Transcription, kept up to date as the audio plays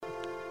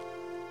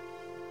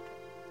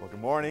Well, good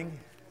morning.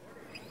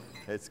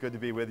 It's good to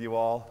be with you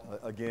all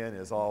again,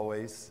 as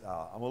always.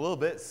 I'm a little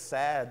bit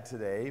sad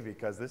today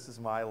because this is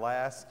my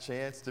last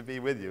chance to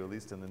be with you, at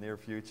least in the near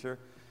future.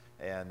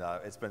 And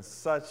it's been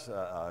such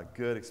a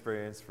good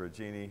experience for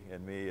Jeannie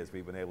and me as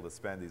we've been able to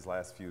spend these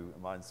last few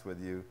months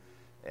with you.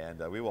 And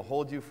we will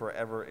hold you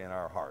forever in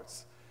our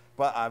hearts.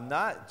 But I'm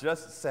not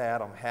just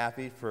sad. I'm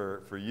happy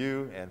for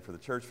you and for the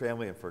church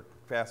family and for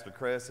Pastor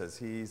Chris as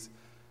he's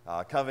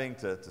coming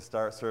to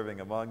start serving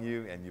among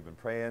you, and you've been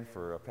praying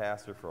for a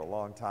pastor for a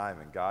long time,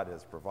 and God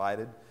has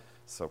provided,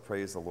 so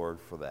praise the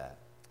Lord for that.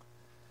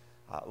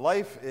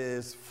 Life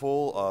is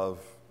full of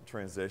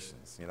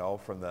transitions, you know,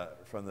 from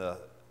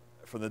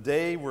the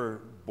day we're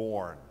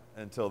born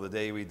until the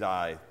day we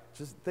die.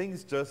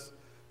 Things just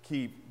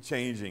keep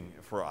changing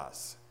for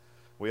us.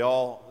 We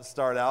all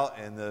start out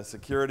in the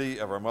security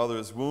of our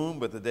mother's womb,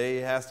 but the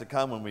day has to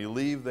come when we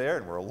leave there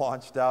and we're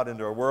launched out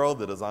into a world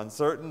that is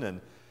uncertain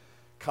and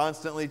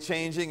constantly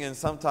changing and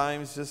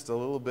sometimes just a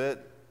little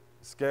bit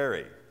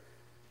scary.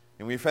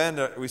 And we spend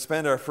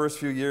our first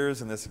few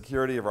years in the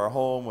security of our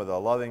home with a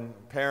loving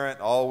parent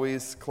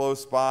always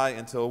close by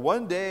until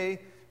one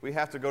day we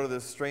have to go to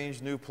this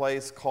strange new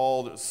place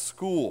called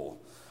school,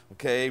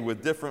 okay,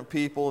 with different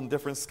people and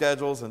different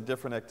schedules and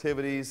different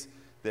activities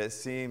that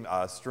seem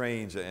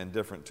strange and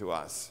different to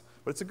us.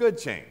 But it's a good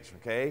change,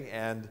 okay,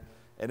 and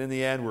in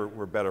the end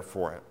we're better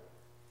for it.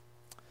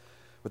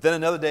 But then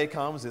another day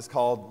comes, it's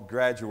called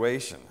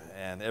graduation,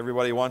 and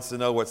everybody wants to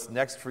know what's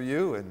next for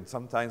you, and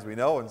sometimes we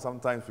know and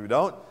sometimes we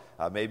don't.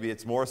 Maybe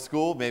it's more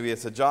school, maybe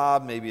it's a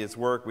job, maybe it's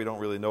work, we don't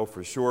really know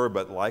for sure,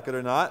 but like it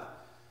or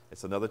not,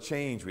 it's another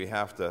change we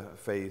have to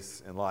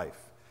face in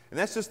life. And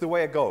that's just the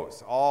way it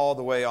goes, all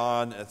the way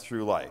on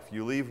through life.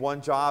 You leave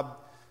one job,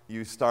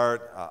 you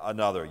start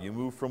another. You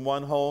move from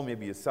one home,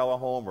 maybe you sell a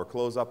home or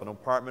close up an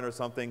apartment or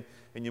something,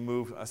 and you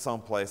move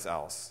someplace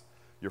else.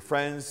 Your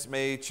friends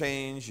may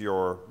change,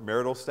 your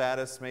marital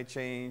status may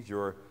change,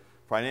 your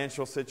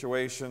financial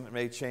situation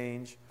may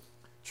change.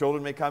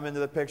 Children may come into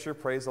the picture,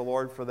 praise the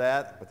Lord for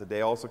that, but the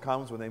day also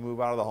comes when they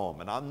move out of the home.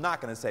 And I'm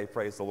not going to say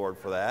praise the Lord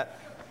for that,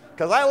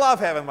 because I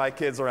love having my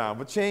kids around,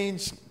 but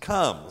change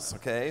comes,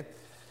 okay?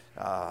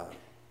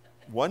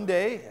 One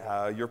day,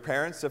 your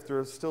parents, if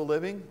they're still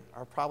living,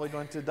 are probably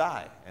going to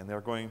die, and they're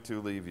going to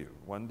leave you.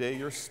 One day,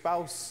 your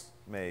spouse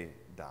may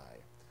die.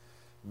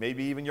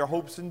 Maybe even your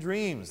hopes and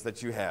dreams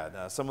that you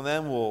had. Some of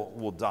them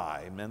will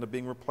die and end up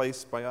being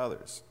replaced by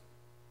others.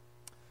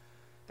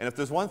 And if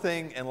there's one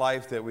thing in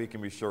life that we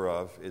can be sure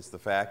of, it's the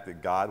fact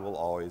that God will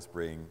always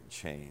bring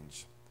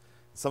change.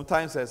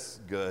 Sometimes that's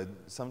good.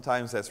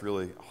 Sometimes that's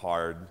really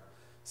hard.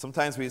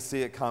 Sometimes we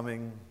see it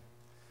coming.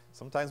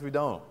 Sometimes we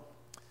don't.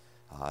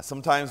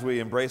 Sometimes we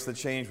embrace the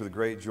change with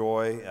great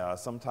joy.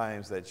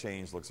 Sometimes that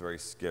change looks very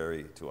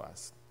scary to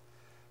us.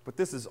 But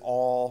this is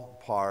all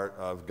part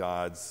of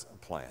God's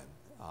plan.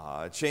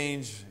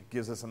 Change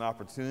gives us an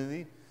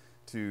opportunity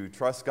to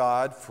trust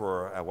God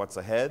for what's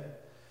ahead.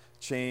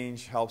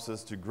 Change helps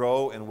us to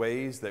grow in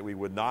ways that we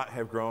would not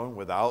have grown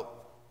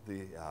without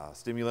the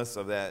stimulus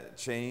of that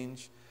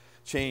change.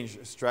 Change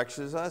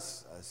stretches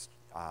us.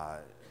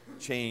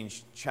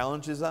 Change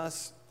challenges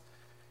us.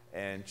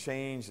 And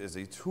change is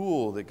a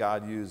tool that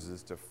God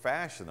uses to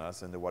fashion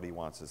us into what He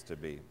wants us to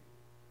be.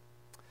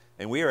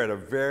 And we are at a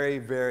very,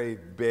 very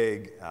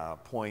big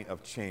point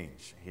of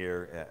change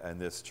here in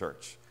this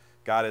church.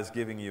 God is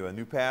giving you a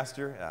new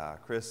pastor,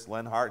 Chris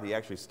Lenhart. He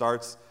actually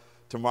starts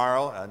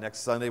tomorrow.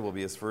 Next Sunday will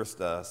be his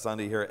first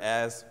Sunday here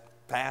as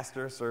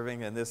pastor,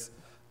 serving in this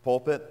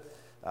pulpit.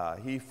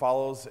 He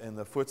follows in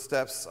the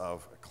footsteps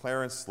of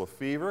Clarence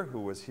Lefevre, who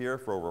was here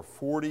for over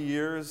 40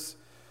 years.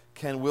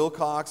 Ken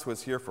Wilcox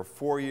was here for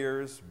 4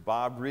 years.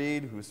 Bob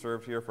Reed, who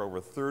served here for over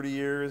 30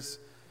 years.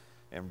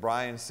 And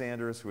Brian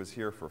Sanders, who was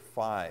here for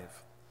 5.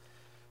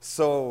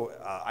 So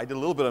I did a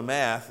little bit of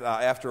math.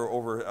 After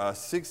over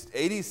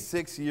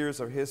 86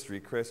 years of history,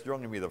 Chris, you're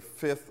only going to be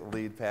the 5th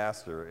lead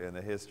pastor in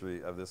the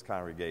history of this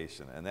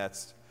congregation, and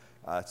that's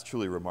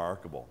truly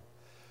remarkable.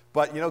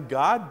 But, you know,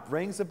 God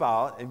brings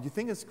about, and you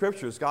think in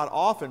Scriptures, God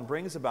often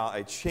brings about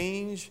a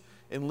change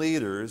in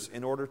leaders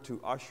in order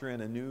to usher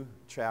in a new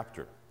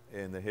chapter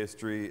in the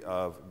history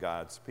of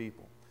God's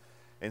people.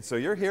 And so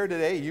you're here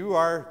today.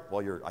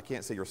 I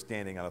can't say you're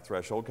standing on a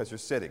threshold because you're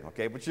sitting,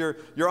 okay? But you're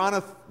on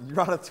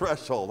a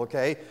threshold,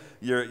 okay?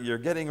 You're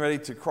getting ready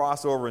to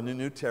cross over into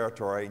new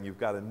territory, and you've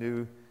got a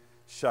new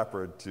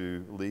shepherd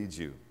to lead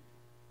you.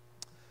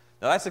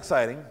 Now that's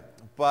exciting,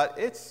 but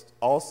it's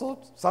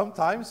also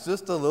sometimes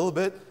just a little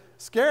bit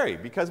scary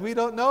because we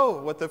don't know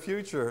what the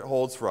future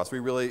holds for us.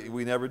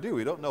 We never do.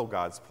 We don't know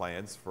God's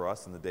plans for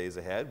us in the days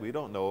ahead. We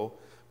don't know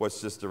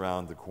what's just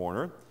around the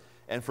corner.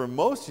 And for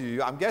most of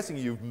you, I'm guessing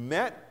you've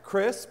met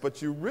Chris,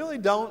 but you really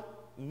don't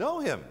know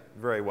him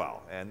very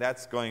well. And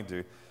that's going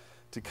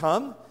to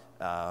come.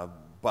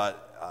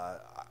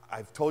 But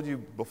I've told you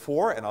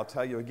before, and I'll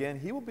tell you again,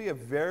 he will be a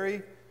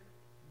very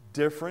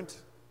different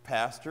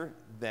pastor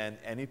than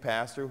any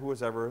pastor who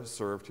has ever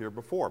served here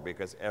before,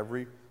 because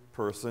every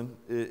person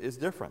is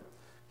different.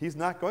 He's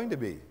not going to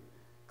be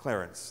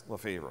Clarence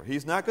Lefevre.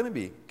 He's not going to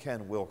be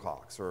Ken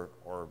Wilcox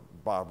or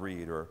Bob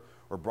Reed or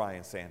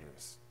Brian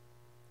Sanders.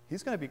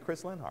 He's going to be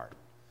Chris Lenhart.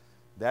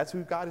 That's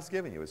who God has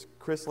given you, is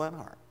Chris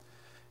Lenhart.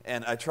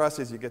 And I trust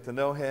as you get to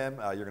know him,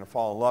 you're going to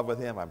fall in love with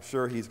him. I'm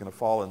sure he's going to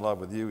fall in love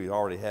with you. He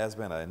already has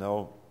been, I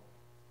know.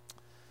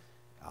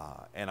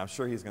 And I'm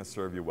sure he's going to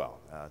serve you well,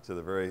 to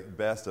the very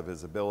best of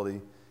his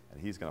ability.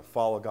 And he's going to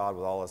follow God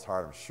with all his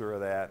heart, I'm sure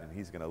of that. And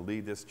he's going to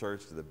lead this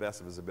church to the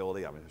best of his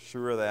ability, I'm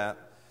sure of that.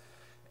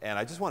 And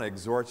I just want to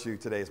exhort you,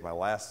 today is my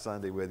last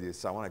Sunday with you,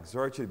 so I want to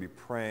exhort you to be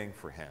praying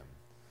for him.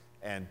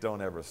 And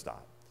don't ever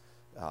stop.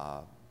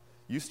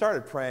 You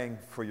started praying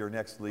for your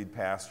next lead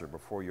pastor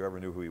before you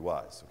ever knew who he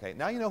was, okay?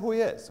 Now you know who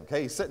he is,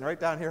 okay? He's sitting right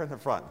down here in the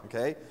front,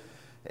 okay?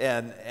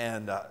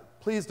 And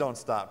please don't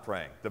stop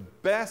praying. The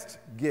best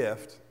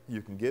gift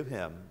you can give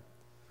him,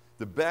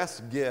 the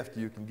best gift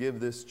you can give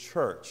this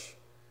church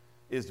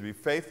is to be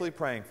faithfully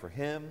praying for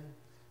him,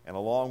 and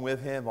along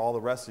with him, all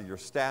the rest of your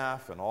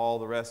staff and all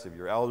the rest of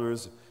your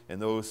elders and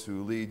those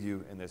who lead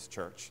you in this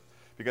church.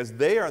 Because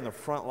they are on the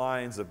front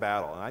lines of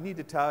battle. And I need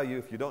to tell you,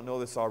 if you don't know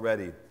this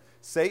already,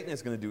 Satan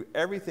is going to do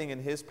everything in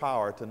his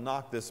power to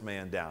knock this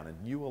man down, and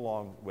you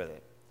along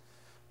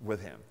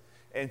with him.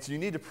 And so you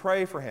need to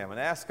pray for him and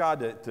ask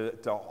God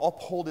to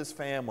uphold his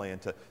family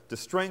and to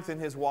strengthen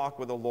his walk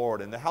with the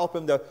Lord and to help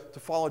him to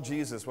follow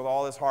Jesus with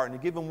all his heart and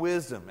to give him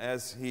wisdom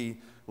as he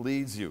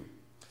leads you.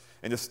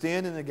 And to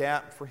stand in the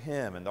gap for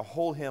him and to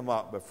hold him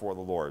up before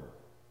the Lord.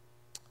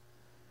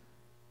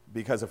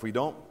 Because if we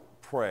don't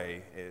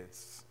pray,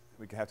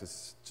 we have to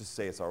just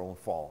say it's our own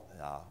fault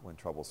when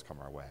troubles come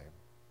our way.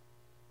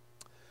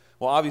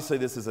 Well, obviously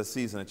this is a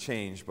season of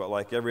change, but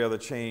like every other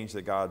change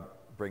that God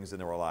brings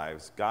into our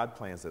lives, God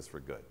plans this for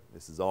good.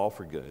 This is all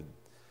for good.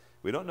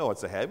 We don't know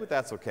what's ahead, but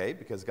that's okay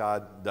because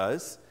God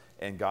does,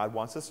 and God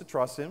wants us to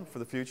trust him for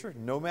the future,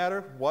 no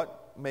matter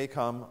what may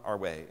come our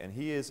way, and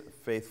he is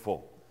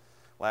faithful.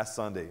 Last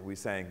Sunday, we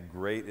sang,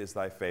 "Great is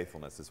thy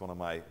faithfulness." It's one of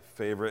my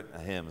favorite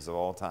hymns of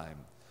all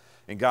time.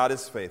 And God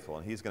is faithful,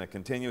 and he's going to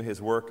continue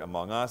his work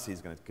among us.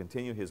 He's going to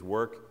continue his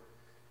work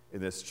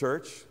in this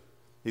church.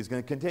 He's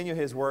going to continue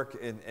his work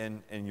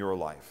in your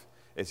life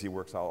as he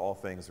works out all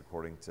things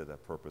according to the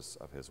purpose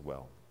of his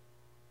will.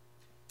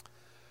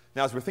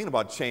 Now, as we're thinking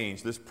about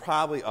change, there's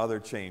probably other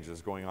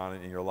changes going on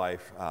in your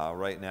life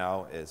right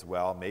now as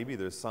well. Maybe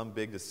there's some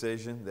big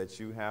decision that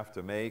you have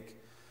to make.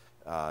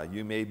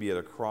 You may be at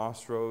a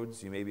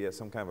crossroads. You may be at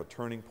some kind of a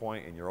turning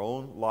point in your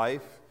own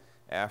life,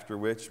 after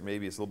which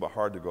maybe it's a little bit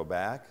hard to go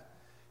back.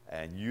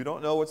 And you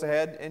don't know what's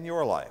ahead in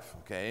your life,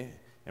 okay?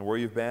 And where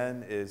you've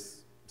been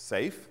is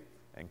safe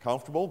and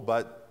comfortable,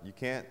 but you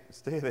can't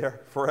stay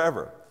there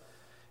forever.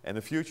 And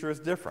the future is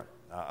different.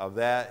 Of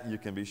that, you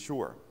can be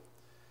sure.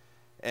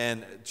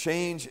 And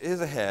change is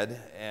ahead,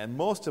 and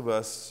most of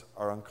us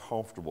are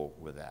uncomfortable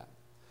with that.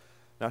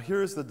 Now,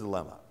 here's the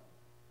dilemma.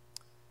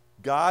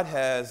 God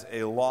has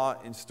a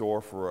lot in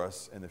store for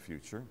us in the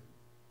future,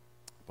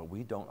 but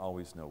we don't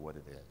always know what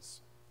it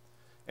is.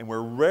 And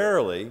we're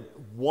rarely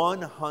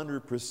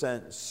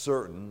 100%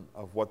 certain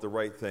of what the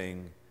right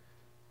thing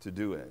to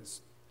do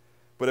is.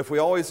 But if we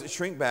always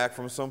shrink back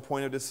from some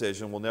point of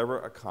decision, we'll never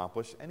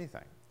accomplish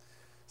anything.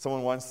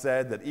 Someone once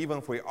said that even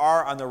if we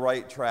are on the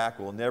right track,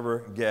 we'll never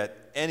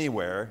get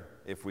anywhere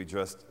if we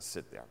just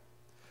sit there.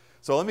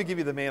 So let me give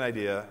you the main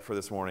idea for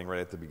this morning right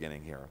at the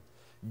beginning here.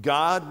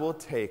 God will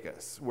take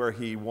us where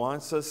he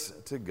wants us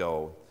to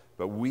go,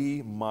 but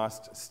we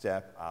must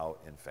step out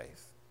in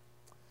faith.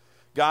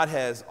 God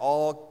has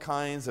all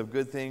kinds of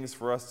good things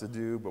for us to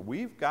do, but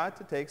we've got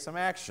to take some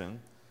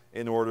action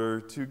in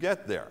order to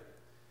get there.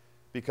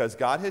 Because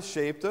God has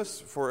shaped us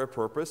for a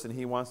purpose, and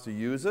he wants to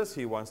use us.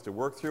 He wants to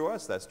work through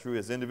us. That's true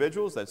as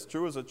individuals. That's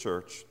true as a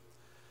church.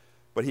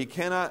 But he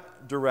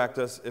cannot direct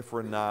us if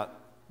we're not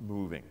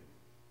moving.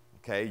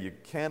 Okay? You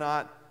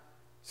cannot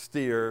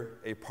steer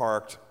a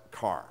parked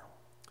car.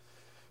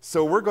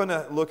 So we're going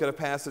to look at a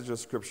passage of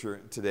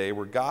Scripture today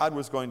where God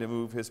was going to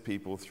move his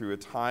people through a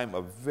time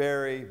of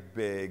very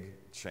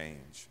big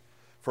change.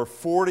 For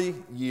 40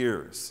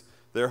 years,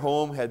 their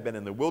home had been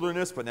in the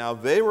wilderness, but now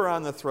they were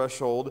on the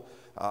threshold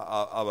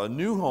of a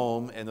new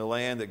home in the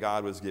land that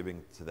God was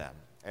giving to them.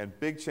 And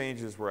big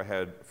changes were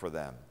ahead for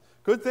them.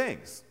 Good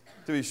things,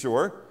 to be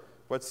sure,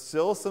 but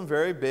still some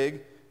very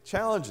big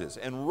challenges.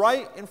 And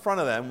right in front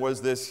of them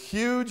was this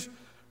huge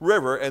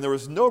river, and there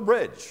was no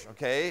bridge,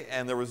 okay?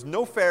 And there was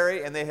no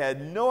ferry, and they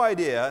had no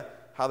idea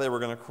how they were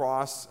going to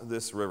cross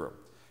this river.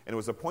 And it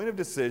was a point of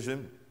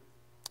decision.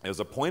 It was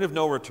a point of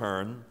no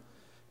return.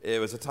 It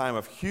was a time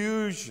of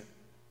huge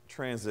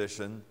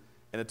transition,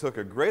 and it took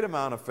a great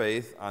amount of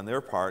faith on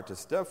their part to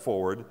step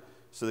forward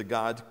so that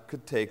God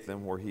could take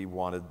them where he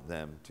wanted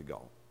them to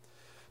go.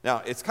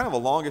 Now, it's kind of a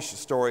longish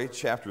story,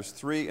 chapters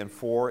 3 and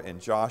 4 in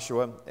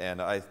Joshua,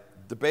 and I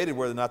debated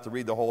whether or not to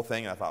read the whole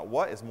thing, and I thought,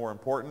 what is more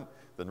important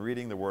than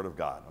reading the Word of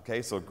God?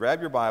 Okay, so grab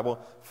your Bible,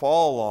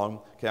 follow along.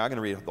 Okay, I'm going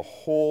to read the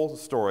whole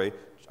story,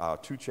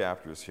 2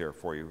 chapters here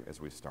for you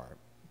as we start.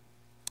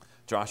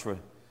 Joshua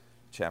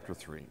chapter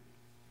 3.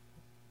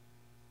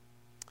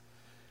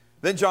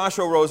 Then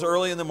Joshua rose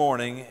early in the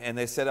morning, and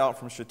they set out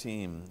from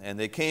Shittim. And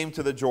they came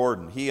to the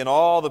Jordan, he and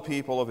all the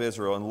people of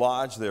Israel, and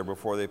lodged there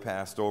before they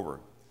passed over.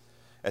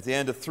 At the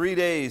end of 3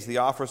 days, the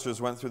officers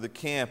went through the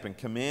camp and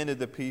commanded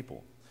the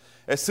people,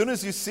 "As soon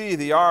as you see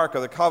the ark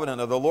of the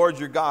covenant of the Lord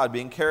your God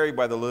being carried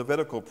by the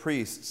Levitical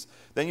priests,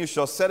 then you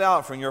shall set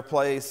out from your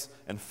place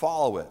and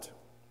follow it.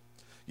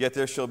 Yet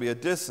there shall be a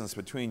distance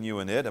between you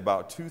and it,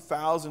 about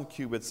 2,000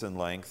 cubits in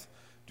length.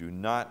 Do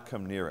not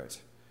come near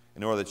it,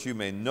 in order that you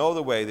may know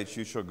the way that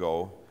you shall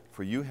go,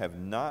 for you have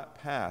not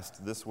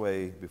passed this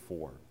way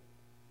before."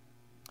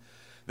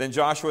 Then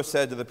Joshua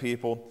said to the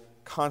people,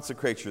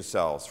 "Consecrate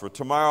yourselves, for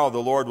tomorrow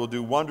the Lord will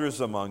do wonders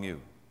among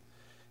you."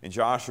 And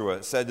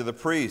Joshua said to the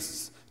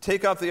priests,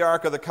 "Take up the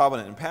ark of the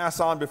covenant and pass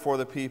on before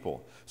the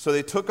people." So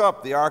they took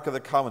up the ark of the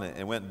covenant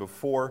and went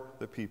before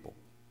the people.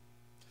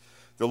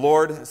 The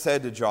Lord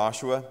said to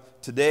Joshua,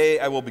 "Today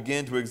I will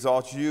begin to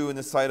exalt you in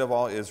the sight of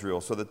all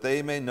Israel, so that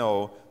they may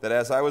know that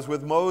as I was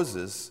with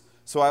Moses,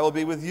 so I will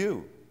be with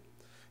you.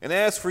 And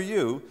as for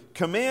you,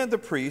 command the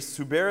priests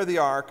who bear the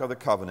ark of the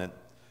covenant,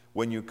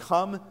 when you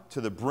come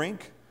to the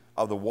brink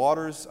of the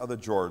waters of the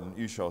Jordan,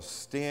 you shall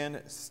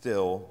stand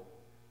still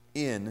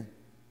in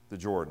the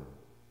Jordan."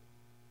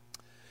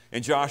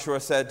 And Joshua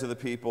said to the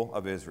people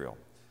of Israel,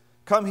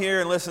 "Come here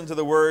and listen to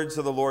the words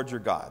of the Lord your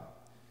God."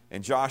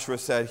 And Joshua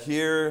said,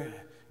 "Here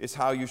is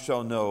how you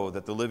shall know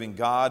that the living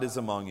God is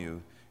among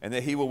you, and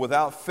that he will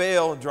without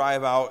fail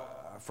drive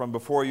out from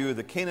before you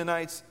the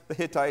Canaanites, the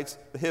Hittites,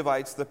 the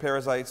Hivites, the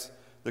Perizzites,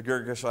 the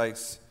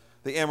Girgashites,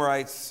 the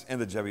Amorites, and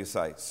the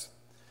Jebusites.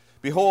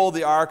 Behold,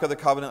 the ark of the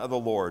covenant of the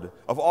Lord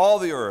of all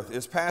the earth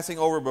is passing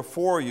over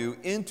before you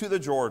into the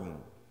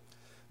Jordan.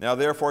 Now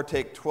therefore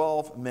take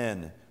 12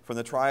 men from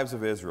the tribes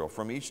of Israel,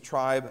 from each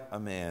tribe a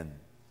man.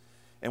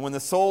 And when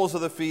the soles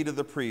of the feet of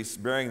the priests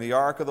bearing the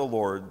ark of the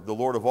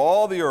Lord of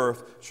all the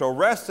earth, shall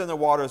rest in the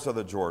waters of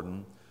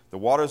the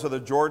waters of the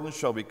Jordan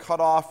shall be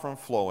cut off from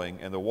flowing,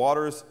 and the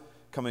waters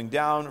coming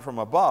down from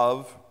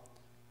above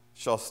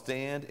shall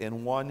stand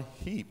in one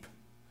heap."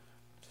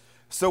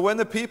 So when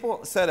the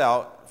people set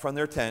out from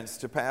their tents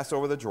to pass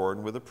over the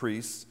Jordan with the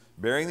priests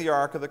bearing the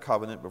ark of the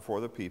covenant before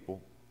the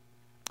people,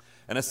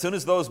 and as soon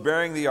as those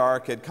bearing the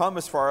ark had come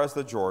as far as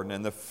the Jordan,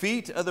 and the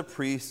feet of the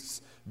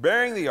priests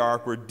bearing the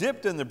ark were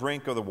dipped in the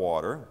brink of the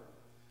water,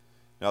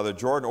 now the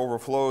Jordan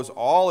overflows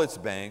all its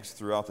banks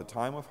throughout the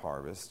time of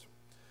harvest,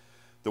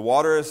 the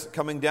waters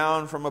coming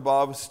down from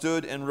above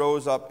stood and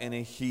rose up in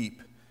a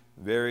heap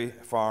very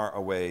far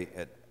away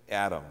at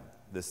Adam,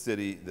 the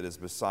city that is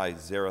beside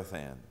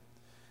Zarethan.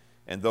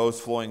 And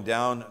those flowing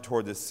down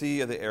toward the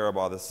sea of the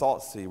Arabah, the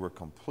salt sea, were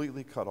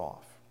completely cut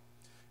off.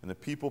 And the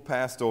people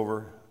passed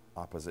over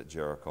opposite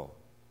Jericho.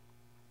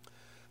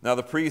 Now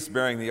the priests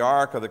bearing the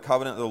ark of the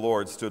covenant of the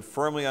Lord stood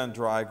firmly on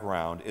dry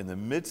ground in the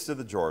midst of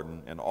the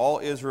Jordan, and all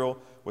Israel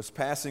was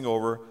passing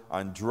over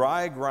on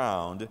dry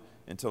ground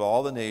until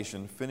all the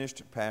nation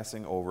finished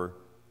passing over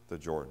the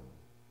Jordan.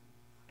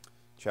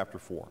 Chapter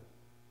 4.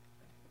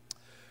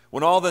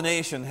 When all the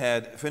nation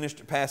had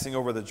finished passing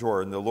over the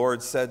Jordan, the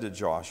Lord said to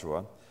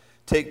Joshua,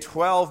 "Take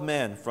 12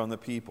 men from the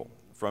people,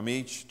 from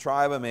each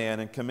tribe a man,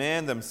 and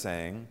command them,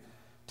 saying,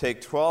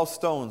 Take 12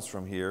 stones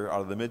from here out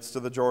of the midst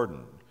of the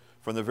Jordan,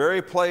 from the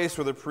very place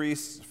where the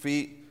priest's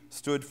feet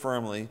stood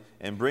firmly,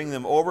 and bring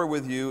them over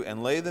with you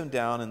and lay them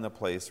down in the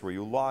place where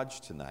you lodge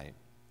tonight."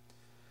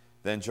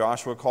 Then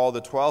Joshua called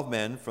the 12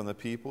 men from the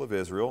people of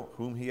Israel,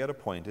 whom he had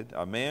appointed,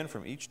 a man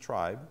from each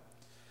tribe.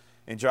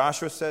 And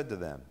Joshua said to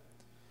them,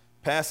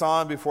 "Pass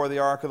on before the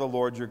ark of the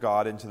Lord your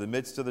God into the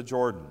midst of the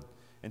Jordan,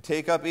 and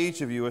take up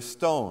each of you a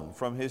stone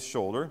from his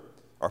shoulder,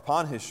 or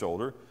upon his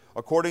shoulder,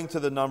 according to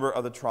the number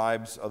of the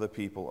tribes of the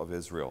people of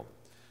Israel,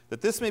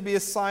 that this may be a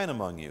sign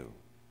among you.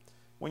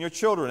 When your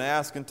children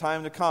ask in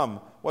time to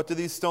come, 'What do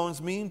these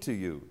stones mean to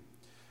you?'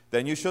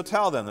 then you shall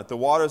tell them that the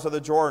waters of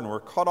the Jordan were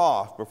cut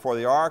off before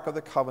the ark of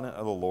the covenant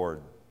of the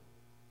Lord.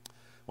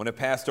 When it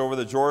passed over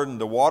the Jordan,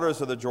 the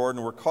waters of the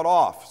Jordan were cut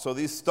off. So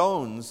these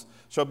stones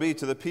shall be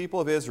to the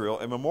people of Israel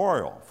a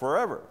memorial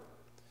forever."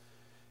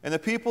 And the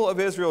people of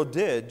Israel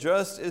did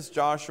just as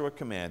Joshua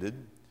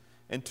commanded,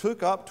 and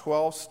took up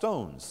 12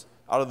 stones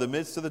out of the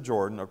midst of the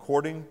Jordan,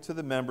 according to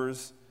the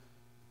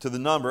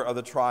number of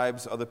the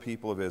tribes of the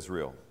people of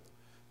Israel,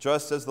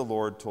 just as the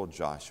Lord told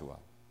Joshua.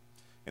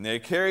 And they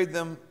carried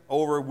them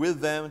over with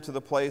them to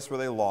the place where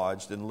they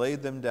lodged, and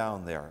laid them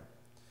down there.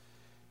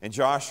 And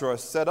Joshua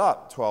set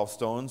up 12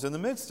 stones in the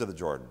midst of the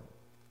Jordan,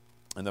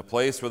 in the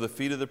place where the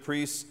feet of the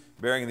priests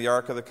bearing the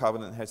ark of the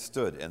covenant had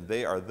stood, and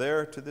they are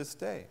there to this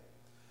day.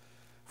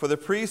 For the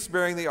priests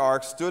bearing the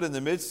ark stood in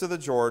the midst of the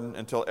Jordan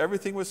until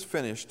everything was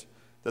finished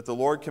that the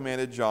Lord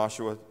commanded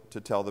Joshua to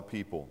tell the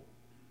people,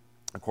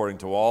 according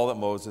to all that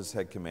Moses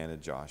had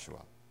commanded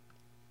Joshua.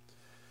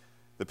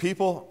 The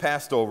people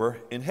passed over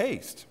in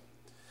haste.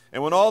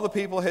 And when all the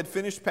people had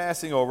finished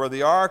passing over,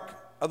 the ark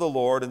of the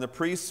Lord and the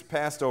priests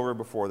passed over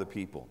before the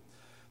people.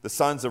 The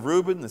sons of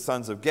Reuben, the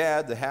sons of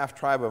Gad, the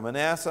half-tribe of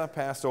Manasseh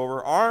passed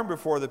over, armed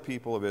before the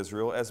people of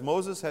Israel, as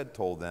Moses had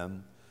told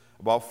them,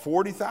 about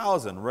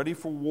 40,000 ready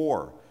for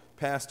war,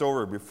 passed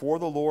over before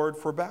the Lord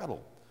for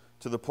battle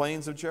to the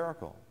plains of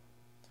Jericho.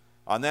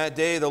 On that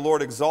day the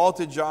Lord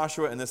exalted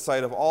Joshua in the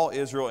sight of all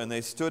Israel, and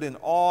they stood in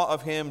awe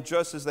of him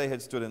just as they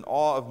had stood in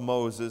awe of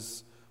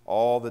Moses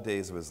all the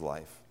days of his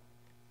life.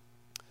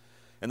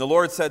 And the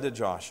Lord said to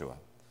Joshua,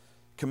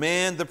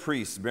 command the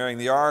priests bearing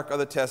the ark of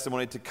the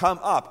testimony to come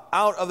up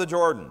out of the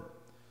Jordan.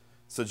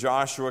 So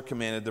Joshua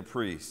commanded the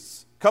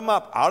priests, come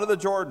up out of the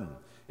Jordan.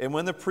 And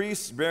when the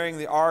priests bearing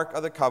the ark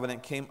of the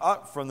covenant came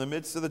up from the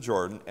midst of the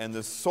Jordan, and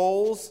the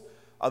soles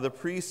of the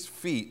priests'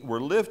 feet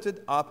were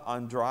lifted up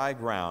on dry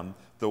ground,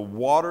 the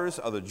waters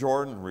of the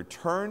Jordan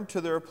returned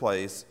to their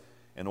place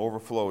and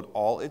overflowed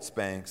all its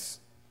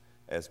banks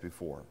as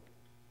before.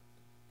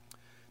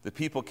 The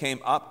people came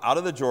up out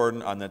of the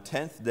Jordan on the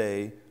 10th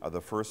day of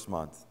the first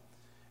month,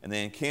 and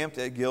they encamped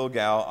at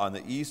Gilgal on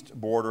the east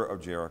border of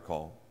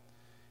Jericho.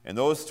 And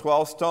those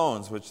 12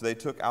 stones which they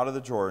took out of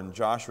the Jordan,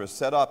 Joshua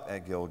set up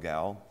at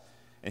Gilgal.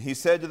 And he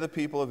said to the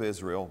people of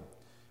Israel,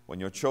 when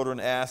your children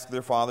ask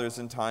their fathers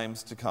in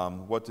times to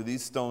come, what do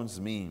these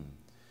stones mean?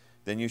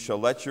 Then you shall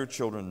let your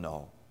children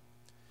know.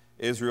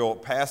 Israel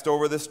passed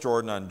over this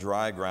Jordan on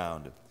dry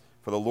ground.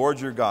 For the Lord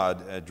your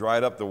God had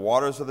dried up the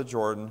waters of the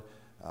Jordan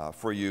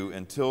for you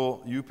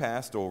until you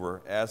passed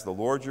over, as the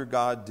Lord your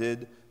God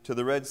did to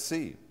the Red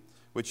Sea,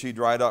 which he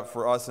dried up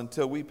for us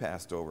until we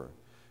passed over,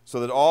 so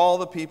that all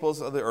the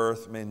peoples of the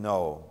earth may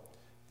know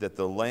that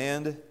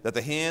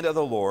the hand of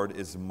the Lord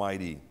is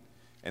mighty,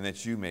 and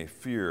that you may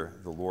fear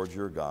the Lord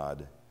your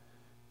God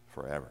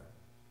forever.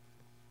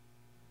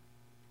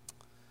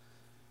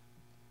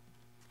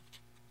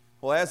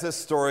 Well, as this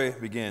story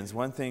begins,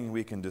 one thing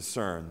we can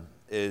discern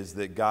is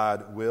that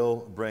God will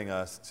bring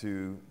us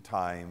to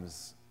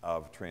times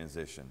of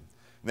transition.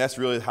 And that's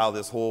really how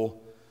this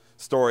whole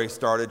story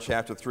started.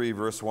 Chapter 3,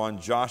 verse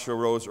 1, Joshua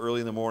rose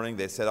early in the morning.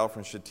 They set out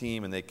from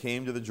Shittim, and they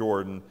came to the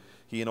Jordan,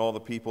 he and all the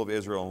people of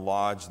Israel, and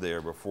lodged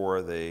there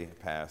before they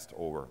passed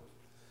over.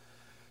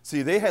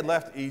 See, they had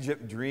left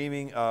Egypt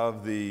dreaming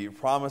of the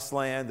promised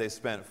land. They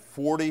spent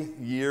 40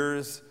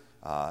 years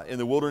in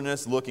the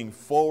wilderness looking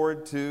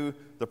forward to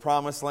the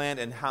promised land,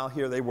 and how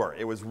here they were.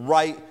 It was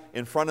right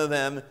in front of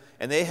them,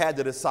 and they had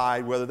to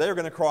decide whether they were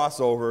going to cross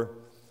over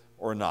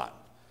or not.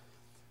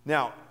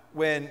 Now,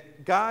 when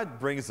God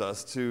brings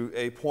us to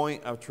a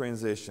point of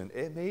transition,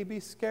 it may be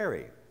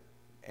scary,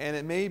 and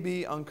it may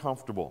be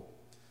uncomfortable.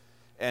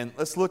 And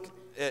let's look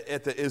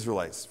at the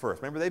Israelites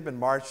first. Remember, they've been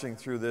marching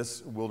through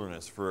this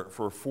wilderness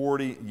for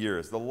 40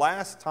 years. The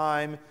last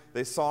time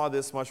they saw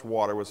this much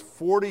water was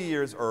 40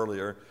 years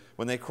earlier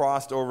when they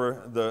crossed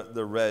over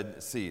the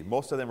Red Sea.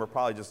 Most of them were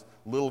probably just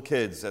little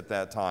kids at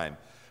that time.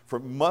 For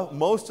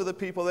most of the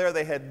people there,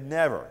 they had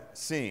never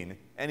seen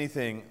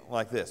anything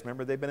like this.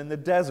 Remember, they've been in the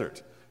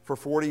desert for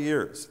 40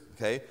 years.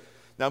 Okay?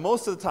 Now,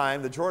 most of the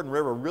time, the Jordan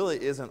River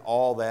really isn't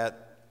all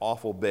that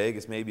awful big.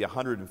 It's maybe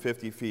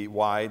 150 feet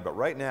wide. But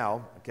right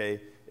now,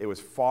 okay, it was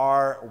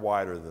far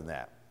wider than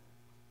that.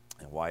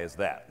 And why is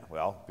that?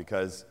 Well,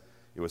 because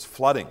it was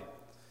flooding.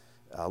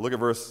 Look at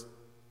verse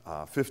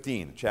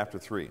 15, chapter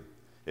 3.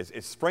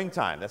 It's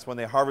springtime. That's when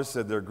they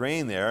harvested their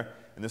grain there.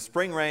 And the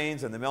spring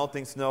rains and the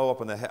melting snow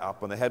up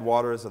on the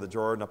headwaters of the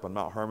Jordan, up on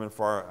Mount Hermon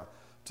far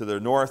to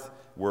the north,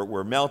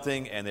 were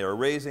melting, and they were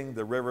raising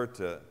the river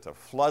to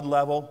flood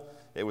level.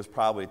 It was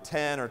probably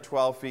 10 or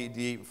 12 feet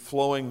deep,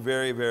 flowing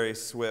very, very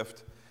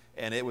swift,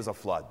 and it was a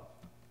flood.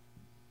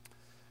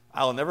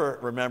 I'll never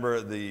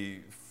remember the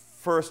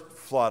first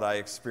flood I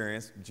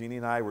experienced. Jeannie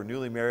and I were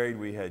newly married.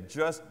 We had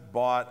just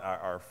bought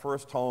our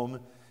first home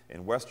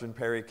in western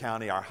Perry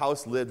County. Our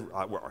house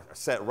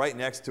sat right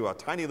next to a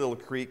tiny little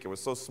creek. It was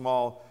so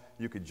small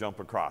you could jump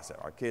across it.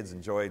 Our kids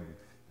enjoyed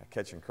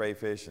catching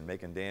crayfish and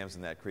making dams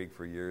in that creek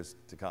for years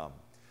to come.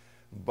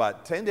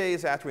 But 10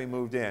 days after we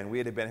moved in, we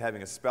had been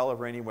having a spell of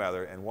rainy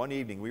weather, and one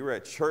evening we were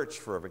at church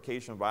for a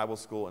vacation Bible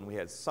school, and we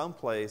had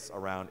someplace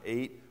around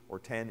 8 or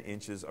 10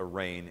 inches of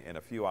rain in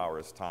a few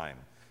hours' time.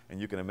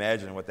 And you can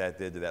imagine what that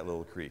did to that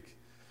little creek.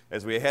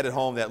 As we headed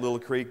home, that little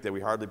creek that we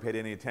hardly paid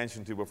any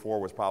attention to before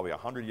was probably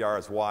 100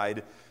 yards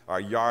wide. Our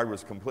yard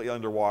was completely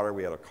underwater.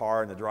 We had a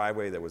car in the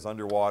driveway that was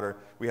underwater.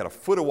 We had a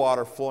foot of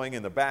water flowing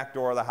in the back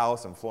door of the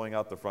house and flowing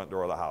out the front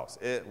door of the house.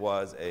 It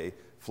was a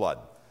flood.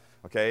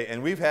 Okay,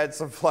 and we've had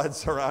some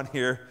floods around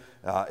here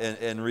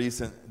in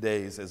recent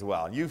days as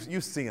well.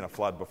 You've seen a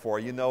flood before.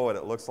 You know what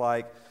it looks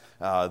like.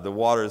 The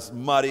water is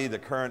muddy, the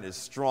current is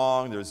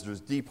strong,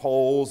 there's deep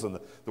holes, and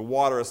the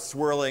water is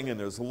swirling, and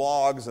there's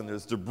logs, and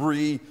there's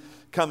debris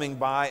coming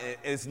by.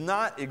 It's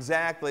not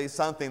exactly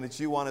something that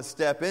you want to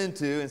step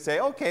into and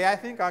say, okay, I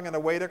think I'm going to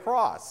wade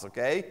across,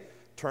 okay?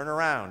 Turn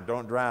around,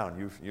 don't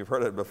drown. You've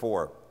heard it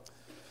before.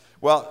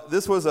 Well,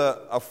 this was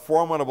a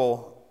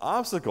formidable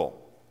obstacle.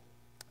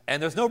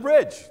 And there's no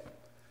bridge,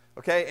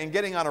 okay? And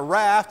getting on a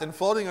raft and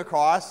floating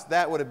across,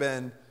 that would have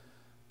been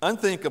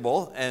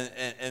unthinkable,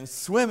 and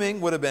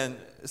swimming would have been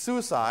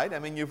suicide. I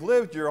mean, you've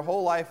lived your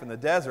whole life in the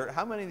desert.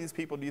 How many of these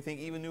people do you think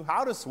even knew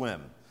how to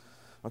swim?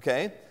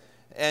 Okay?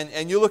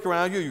 And you look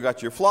around you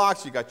got your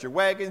flocks, you got your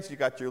wagons, you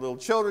got your little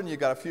children, you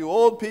got a few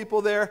old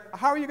people there.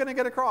 How are you going to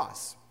get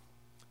across?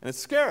 And it's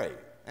scary.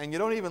 and you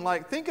don't even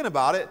like thinking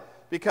about it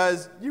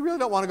because you really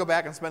don't want to go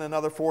back and spend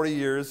another 40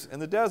 years in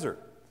the desert.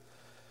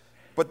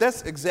 But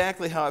that's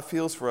exactly how it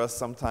feels for us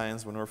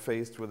sometimes when we're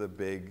faced with a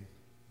big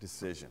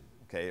decision,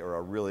 okay, or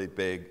a really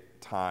big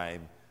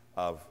time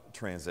of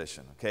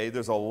transition, okay?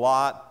 There's a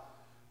lot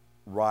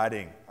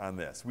riding on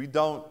this. We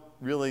don't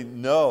really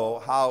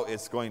know how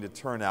it's going to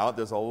turn out.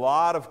 There's a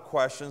lot of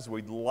questions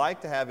we'd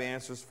like to have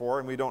answers for,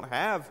 and we don't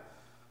have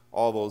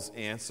all those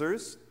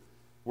answers.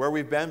 Where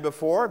we've been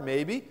before,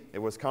 maybe it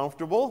was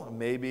comfortable,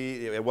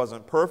 maybe it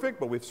wasn't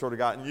perfect, but we've sort of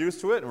gotten used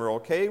to it and we're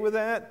okay with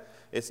that.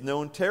 It's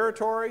known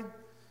territory,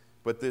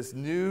 but this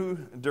new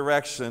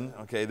direction,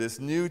 okay, this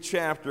new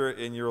chapter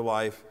in your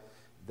life,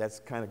 that's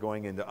kind of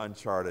going into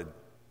uncharted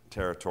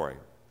territory.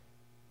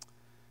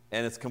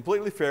 And it's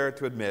completely fair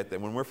to admit that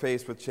when we're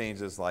faced with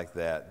changes like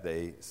that,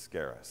 they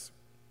scare us.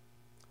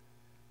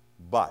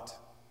 But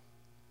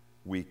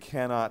we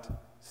cannot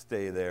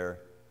stay there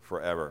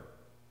forever.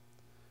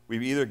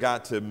 We've either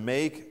got to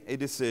make a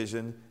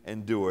decision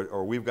and do it,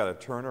 or we've got to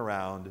turn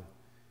around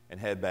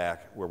and head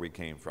back where we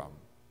came from.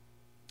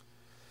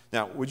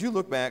 Now, would you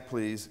look back,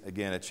 please,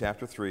 again at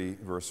chapter 3,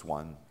 verse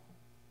 1.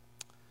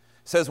 It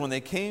says, when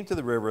they came to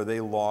the river, they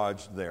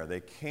lodged there.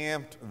 They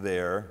camped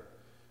there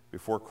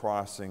before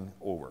crossing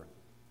over. It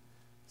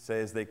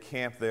says they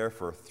camped there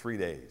for 3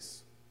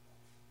 days.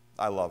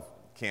 I love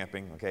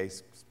camping, okay,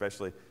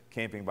 especially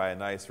camping by a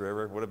nice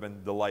river. It would have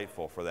been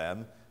delightful for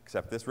them.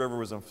 Except this river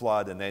was in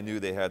flood, and they knew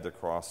they had to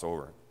cross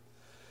over.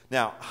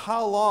 Now,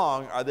 how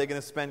long are they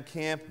going to spend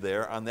camped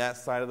there on that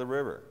side of the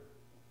river?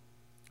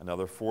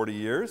 Another 40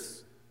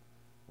 years?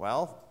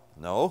 Well,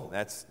 no,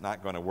 that's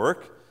not going to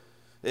work.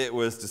 It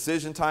was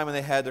decision time, and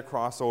they had to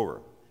cross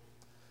over.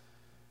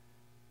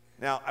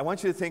 Now, I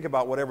want you to think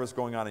about whatever's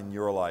going on in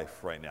your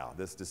life right now.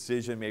 This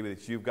decision maybe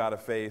that you've got to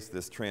face,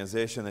 this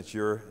transition that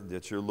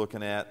you're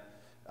looking at.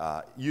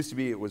 Used to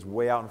be it was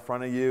way out in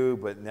front of you,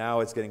 but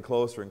now it's getting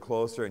closer and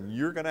closer, and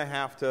you're going to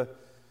have to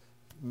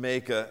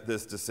make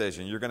this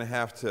decision. You're going to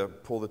have to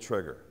pull the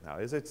trigger. Now,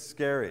 is it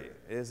scary?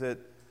 Is it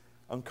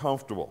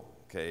uncomfortable?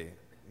 Okay,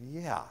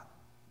 yeah,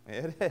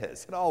 it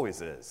is. It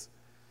always is.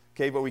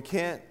 Okay, but we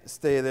can't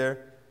stay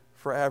there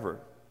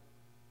forever.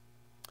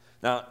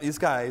 Now, these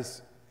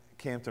guys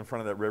camped in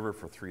front of that river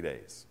for 3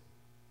 days.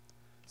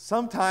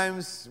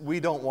 Sometimes we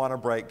don't want to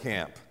break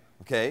camp,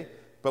 okay,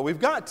 but we've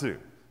got to.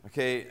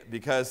 Okay,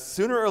 because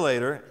sooner or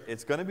later,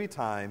 it's going to be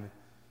time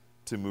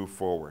to move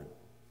forward.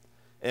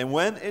 And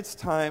when it's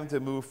time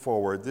to move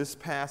forward, this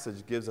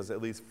passage gives us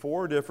at least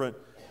 4 different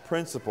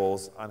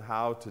principles on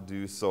how to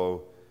do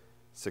so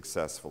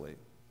successfully.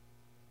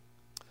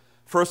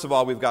 First of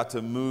all, we've got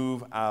to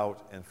move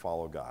out and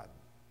follow God.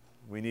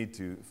 We need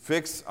to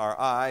fix our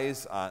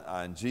eyes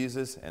on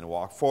Jesus and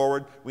walk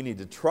forward. We need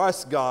to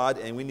trust God,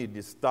 and we need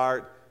to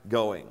start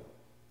going.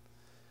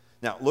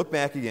 Now, look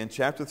back again,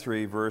 chapter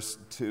 3, verse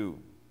 2.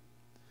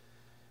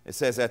 It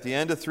says, at the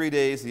end of 3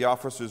 days, the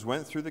officers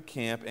went through the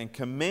camp and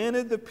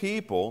commanded the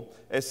people,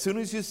 as soon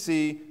as you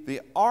see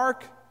the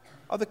ark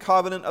of the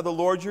covenant of the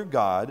Lord your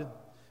God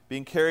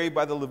being carried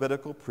by the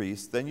Levitical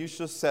priests, then you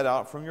shall set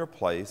out from your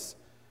place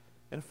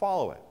and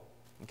follow it.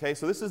 Okay,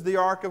 so this is the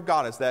ark of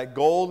God. It's that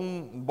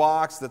golden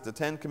box that the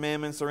 10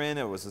 Commandments are in.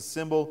 It was a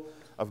symbol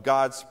of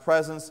God's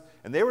presence.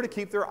 And they were to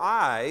keep their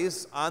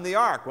eyes on the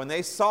ark. When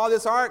they saw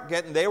this ark,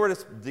 they were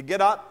to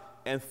get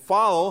up and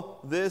follow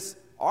this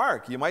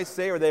ark. You might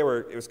say,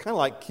 it was kind of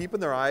like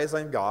keeping their eyes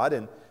on God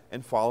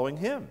and following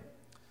Him.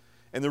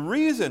 And the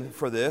reason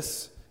for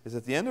this is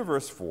at the end of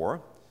verse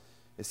 4,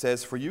 it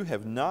says, for you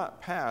have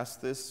not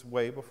passed this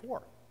way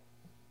before.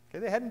 Okay,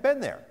 they hadn't been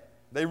there.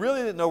 They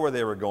really didn't know where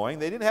they were going.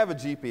 They didn't have a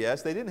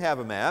GPS. They didn't have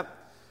a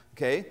map.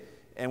 Okay,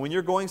 and when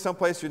you're going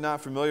someplace you're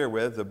not familiar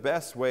with, the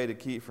best way to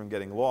keep from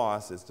getting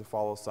lost is to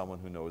follow someone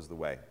who knows the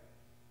way.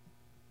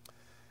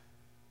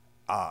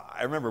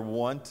 I remember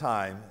one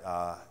time,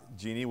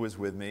 Jeannie was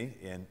with me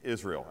in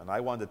Israel, and I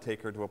wanted to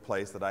take her to a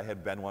place that I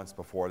had been once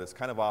before that's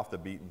kind of off the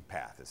beaten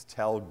path. It's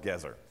Tel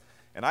Gezer.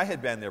 And I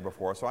had been there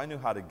before, so I knew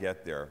how to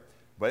get there.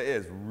 But it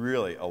is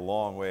really a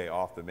long way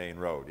off the main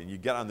road. And you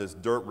get on this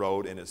dirt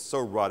road, and it's so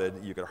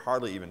rutted, you could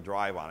hardly even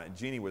drive on it.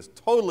 Jeannie was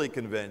totally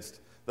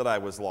convinced that I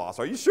was lost.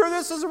 Are you sure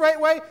this is the right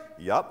way?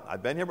 Yep,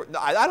 I've been here. But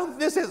no,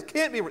 this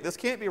can't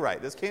be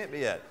right. This can't be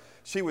it.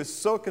 She was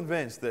so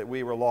convinced that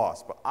we were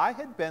lost. But I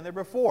had been there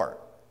before.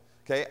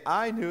 Okay,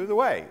 I knew the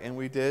way, and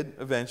we did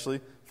eventually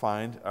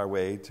find our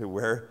way to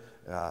where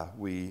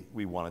we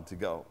wanted to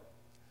go.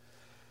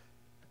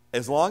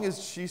 As long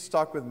as she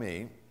stuck with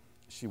me,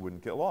 she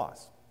wouldn't get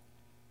lost,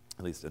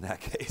 at least in that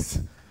case.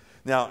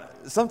 Now,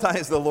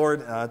 sometimes the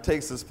Lord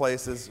takes us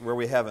places where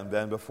we haven't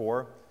been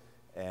before,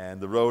 and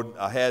the road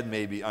ahead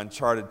may be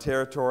uncharted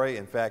territory.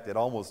 In fact, it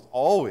almost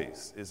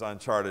always is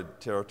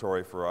uncharted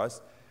territory for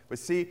us. But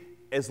see,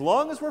 as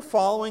long as we're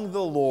following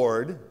the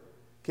Lord,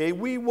 okay,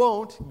 we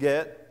won't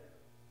get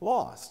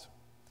lost.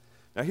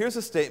 Now, here's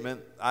a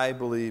statement I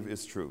believe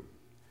is true.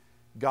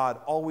 God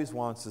always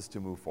wants us to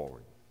move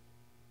forward.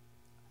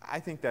 I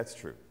think that's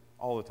true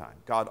all the time.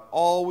 God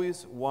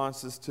always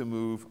wants us to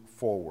move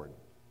forward.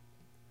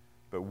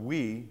 But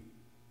we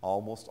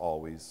almost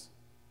always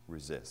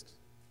resist.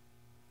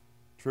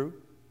 True?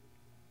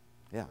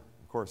 Yeah,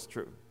 of course,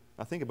 true.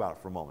 Now think about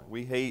it for a moment.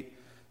 We hate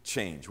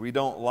change. We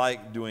don't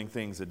like doing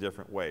things a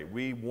different way.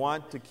 We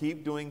want to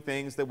keep doing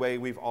things the way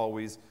we've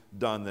always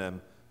done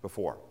them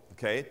before.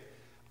 Okay?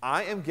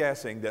 I am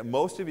guessing that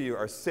most of you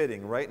are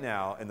sitting right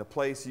now in the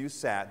place you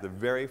sat the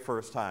very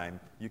first time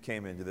you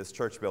came into this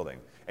church building.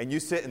 And you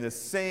sit in the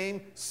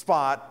same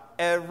spot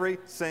every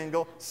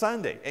single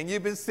Sunday. And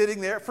you've been sitting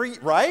there for,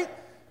 right?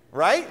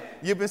 Right?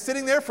 You've been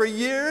sitting there for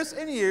years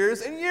and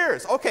years and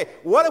years. Okay,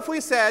 what if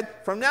we said,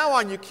 from now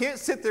on, you can't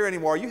sit there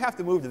anymore. You have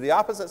to move to the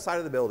opposite side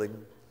of the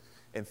building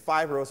and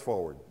 5 rows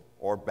forward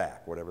or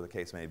back, whatever the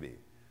case may be.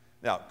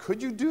 Now,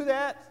 could you do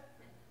that?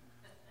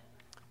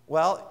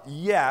 Well,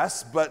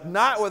 yes, but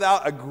not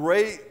without a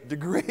great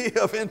degree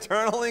of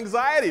internal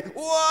anxiety.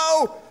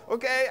 Whoa!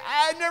 Okay,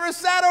 I've never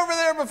sat over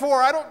there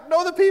before. I don't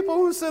know the people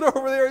who sit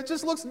over there. It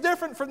just looks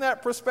different from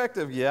that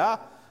perspective. Yeah?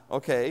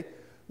 Okay.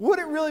 Would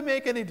it really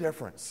make any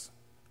difference?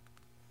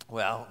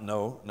 Well,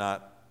 no,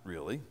 not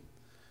really.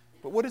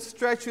 But would it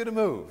stretch you to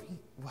move?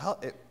 Well,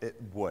 it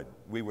would.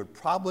 We would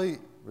probably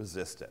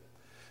resist it.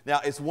 Now,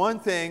 it's one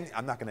thing,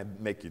 I'm not going to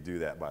make you do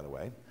that, by the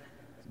way.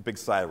 Big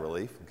sigh of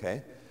relief,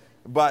 okay?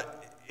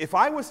 But if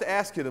I was to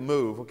ask you to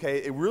move,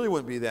 okay, it really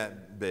wouldn't be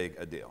that big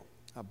a deal.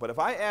 But if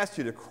I asked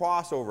you to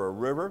cross over a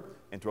river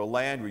into a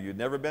land where you'd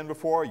never been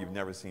before, you've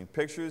never seen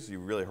pictures,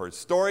 you've really heard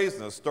stories,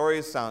 and those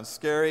stories sound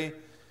scary,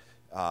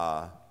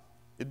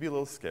 it'd be a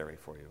little scary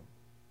for you.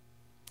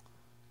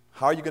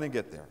 How are you going to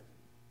get there?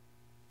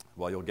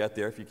 Well, you'll get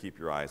there if you keep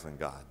your eyes on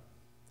God.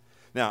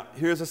 Now,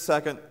 here's a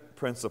second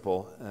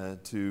principle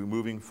to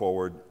moving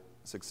forward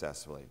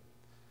successfully.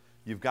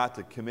 You've got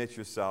to commit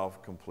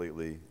yourself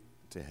completely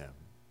to Him.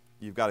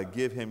 You've got to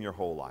give Him your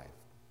whole life.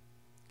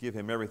 Give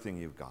Him everything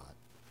you've got.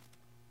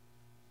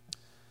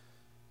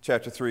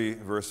 Chapter 3,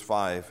 verse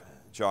 5,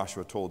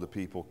 Joshua told the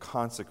people,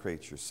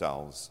 "Consecrate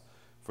yourselves,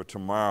 for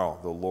tomorrow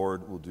the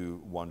Lord will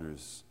do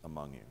wonders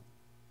among you."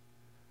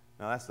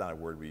 Now, that's not a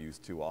word we use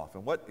too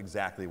often. What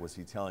exactly was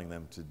he telling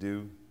them to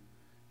do?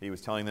 He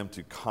was telling them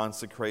to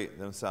consecrate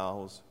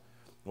themselves.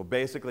 Well,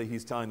 basically,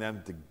 he's telling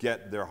them to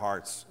get their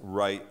hearts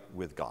right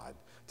with God,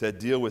 to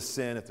deal with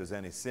sin if there's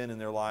any sin in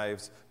their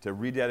lives, to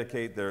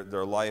rededicate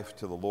their life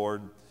to the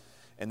Lord.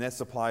 And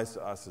this applies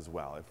to us as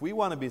well. If we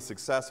want to be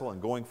successful in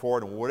going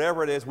forward and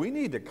whatever it is, we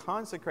need to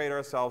consecrate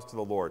ourselves to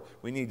the Lord.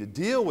 We need to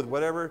deal with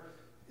whatever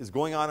is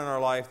going on in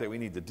our life that we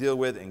need to deal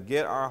with and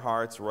get our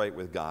hearts right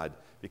with God,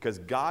 because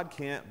God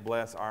can't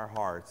bless our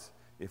hearts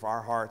if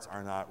our hearts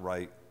are not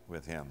right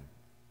with Him.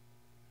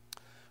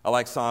 I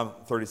like Psalm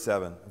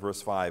 37,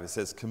 verse 5. It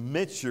says,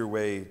 "Commit your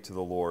way to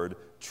the Lord,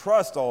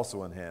 trust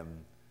also in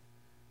Him."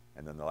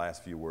 And then the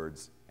last few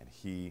words, "and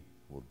He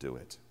will do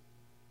it."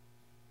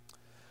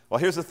 Well,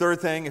 here's the third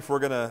thing. If we're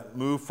going to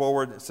move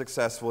forward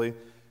successfully,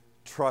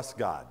 trust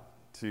God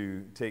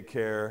to take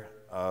care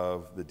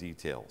of the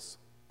details.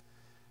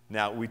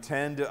 Now, we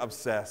tend to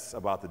obsess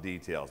about the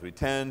details. We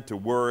tend to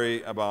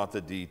worry about the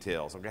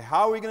details. Okay,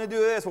 how are we going to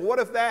do this? Well, what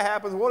if that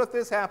happens? What if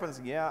this happens?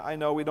 Yeah, I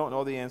know we don't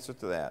know the answer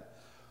to that.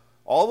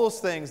 All those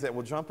things that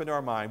will jump into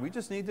our mind, we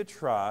just need to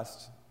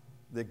trust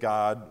that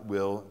God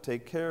will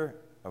take care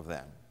of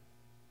them.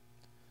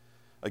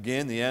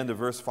 Again, the end of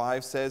verse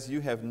 5 says,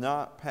 "You have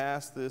not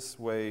passed this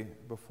way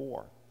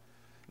before."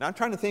 Now, I'm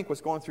trying to think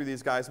what's going through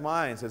these guys'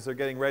 minds as they're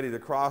getting ready to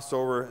cross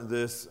over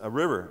this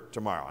river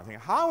tomorrow. I'm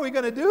thinking, how are we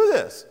going to do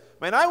this?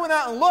 Man, I went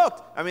out and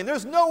looked. I mean,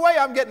 there's no way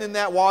I'm getting in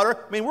that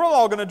water. I mean, we're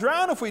all going to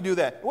drown if we do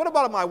that. What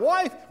about my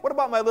wife? What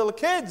about my little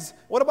kids?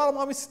 What about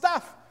all my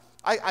stuff?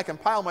 I can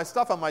pile my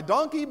stuff on my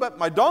donkey, but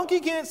my donkey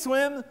can't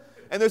swim.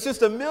 And there's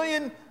just a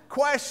million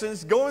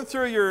questions going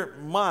through your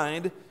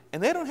mind,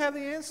 and they don't have the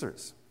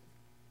answers.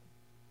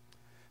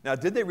 Now,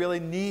 did they really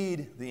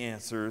need the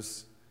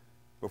answers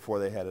before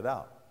they headed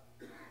out?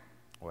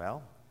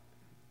 Well,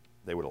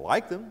 they would have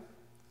liked them,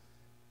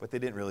 but they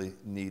didn't really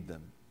need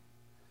them.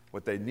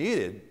 What they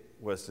needed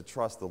was to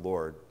trust the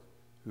Lord,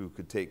 who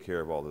could take care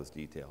of all those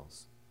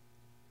details.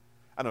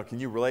 I don't know, can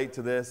you relate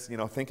to this? You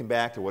know, thinking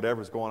back to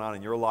whatever's going on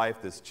in your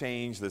life, this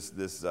change, this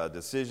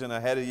decision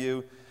ahead of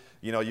you.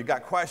 You know, you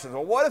got questions.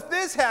 Well, what if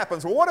this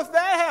happens? Well, what if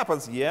that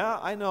happens? Yeah,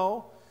 I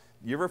know.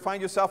 You ever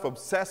find yourself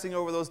obsessing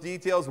over those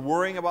details,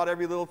 worrying about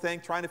every little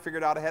thing, trying to figure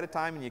it out ahead of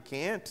time, and you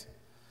can't?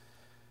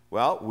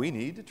 Well, we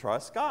need to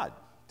trust God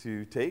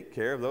to take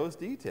care of those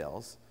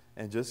details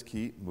and just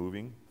keep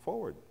moving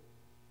forward.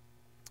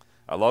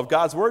 I love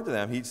God's word to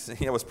them.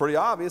 It was pretty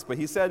obvious, but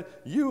He said,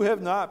 "You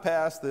have not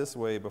passed this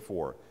way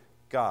before."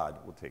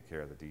 God will take care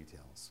of the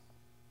details.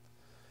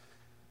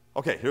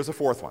 Okay, here's a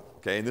fourth one.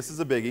 Okay, and this is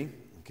a biggie.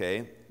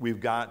 Okay, we've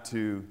got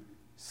to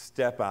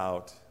step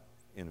out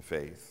in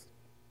faith.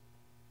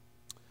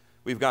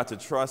 We've got to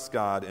trust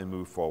God and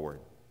move forward.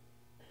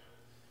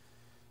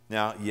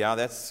 Now, yeah,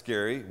 that's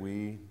scary.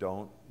 We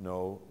don't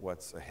know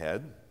what's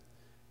ahead.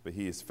 But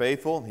He is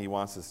faithful. He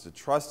wants us to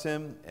trust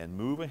Him and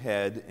move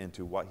ahead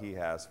into what He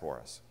has for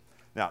us.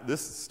 Now,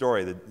 this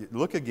story,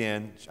 look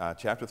again,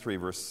 chapter 3,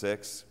 verse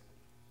 6.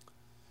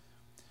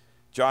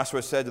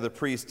 Joshua said to the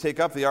priests, take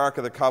up the Ark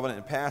of the Covenant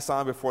and pass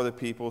on before the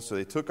people. So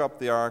they took up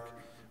the Ark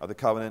of the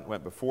Covenant,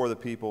 went before the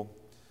people.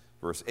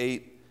 Verse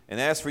 8, and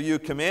as for you,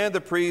 command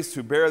the priests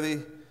who bear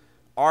the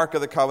Ark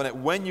of the Covenant,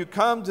 when you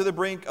come to the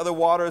brink of the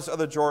waters of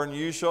the Jordan,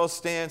 you shall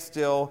stand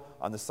still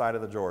on the side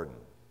of the Jordan.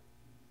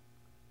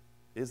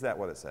 Is that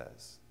what it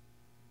says?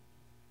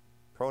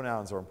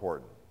 Pronouns are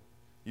important.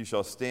 You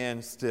shall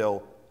stand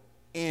still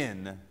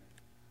in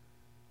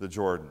the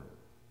Jordan.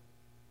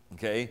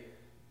 Okay?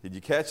 Did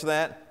you catch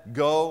that?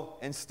 Go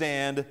and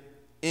stand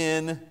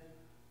in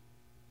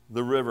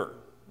the river.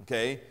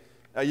 Okay?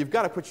 Now you've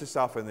got to put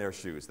yourself in their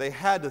shoes. They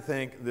had to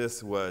think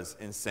this was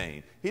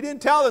insane. He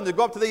didn't tell them to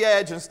go up to the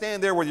edge and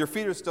stand there where your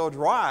feet are still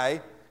dry.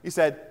 He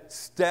said,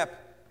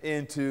 step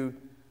into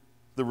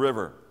the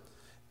river.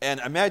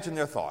 And imagine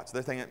their thoughts.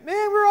 They're thinking,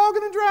 man, we're all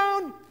going to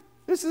drown.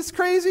 This is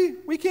crazy.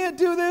 We can't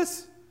do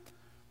this.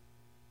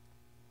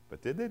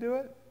 But did they do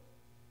it?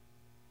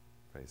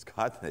 Praise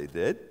God, they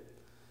did.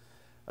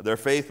 Their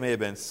faith may have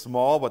been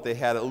small, but they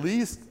had at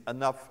least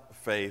enough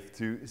faith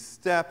to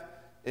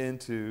step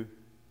into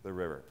the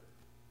river.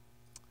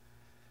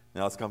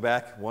 Now let's come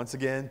back once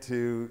again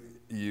to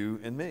you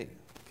and me.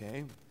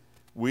 Okay?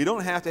 We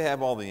don't have to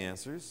have all the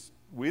answers.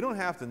 We don't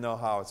have to know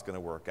how it's going to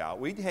work out.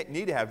 We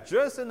need to have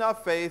just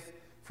enough faith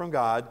from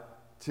God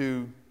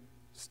to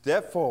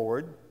step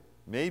forward,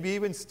 maybe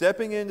even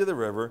stepping into the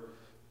river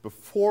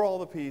before all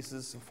the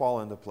pieces fall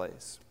into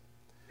place.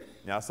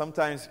 Now,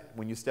 sometimes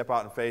when you step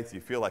out in faith,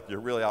 you feel like you're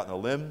really out on a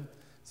limb.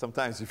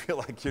 Sometimes you feel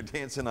like you're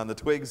dancing on the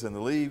twigs and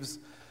the leaves.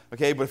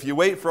 Okay, but if you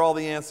wait for all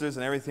the answers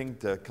and everything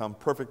to come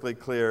perfectly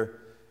clear,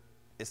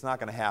 it's not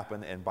going to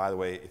happen. And by the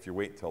way, if you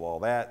wait till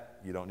all that,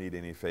 you don't need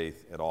any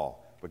faith at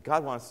all. But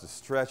God wants to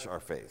stretch our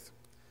faith.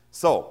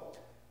 So,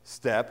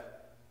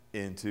 step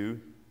into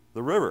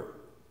the river.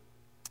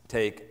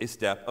 Take a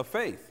step of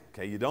faith.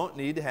 Okay, you don't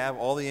need to have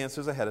all the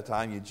answers ahead of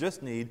time. You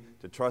just need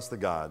to trust the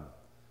God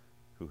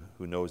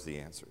who knows the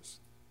answers.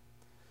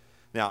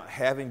 Now,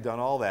 having done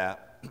all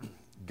that,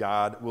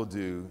 God will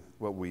do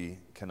what we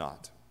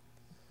cannot.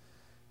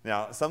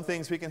 Now, some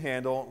things we can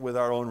handle with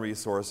our own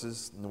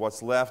resources, and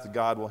what's left,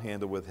 God will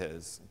handle with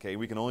His. Okay,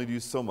 we can only do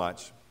so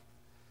much.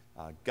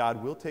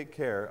 God will take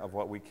care of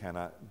what we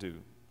cannot do.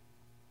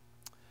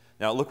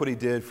 Now, look what He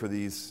did for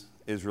these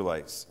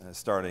Israelites,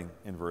 starting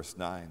in verse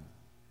 9.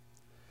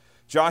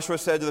 Joshua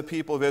said to the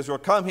people of Israel,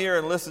 come here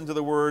and listen to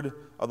the word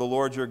of the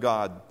Lord your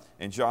God.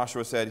 And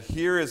Joshua said,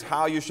 here is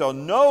how you shall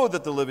know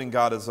that the living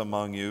God is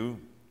among you,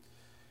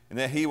 and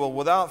that He will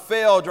without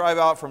fail drive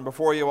out from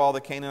before you all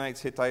the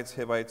Canaanites, Hittites,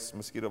 Hivites,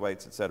 mosquito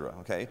bites, etc.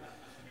 Okay?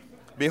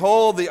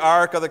 Behold, the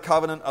ark of the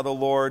covenant of the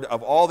Lord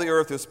of all the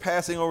earth is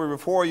passing over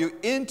before you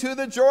into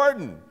the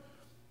Jordan.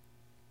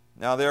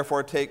 Now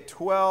therefore take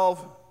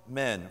 12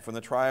 men from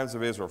the tribes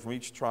of Israel, from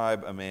each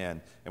tribe a man.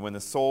 And when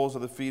the soles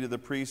of the feet of the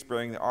priests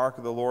bearing the ark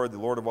of the Lord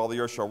of all the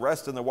earth, shall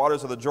rest in the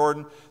waters of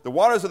the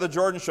waters of the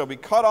Jordan shall be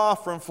cut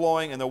off from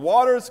flowing, and the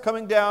waters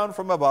coming down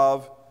from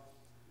above.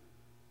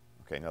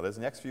 Okay, now those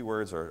next few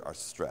words are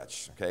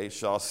stretched. Okay,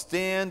 shall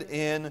stand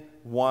in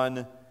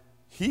one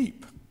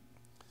heap.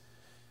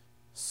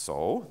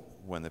 So,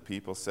 when the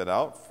people set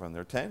out from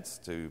their tents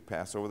to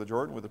pass over the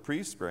Jordan with the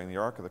priests bearing the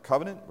ark of the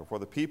covenant before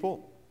the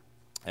people,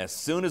 as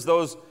soon as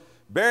those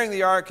bearing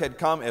the ark had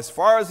come as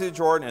far as the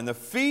Jordan, and the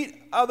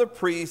feet of the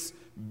priests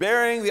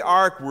bearing the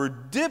ark were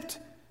dipped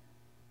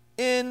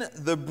in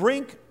the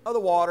brink of the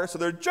water, so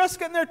they're just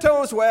getting their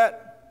toes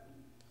wet.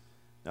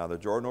 Now the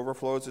Jordan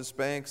overflows its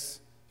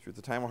banks through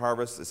the time of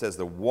harvest. It says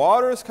the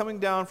waters coming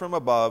down from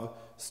above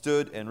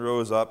stood and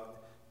rose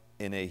up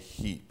in a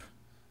heap,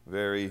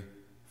 very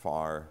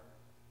far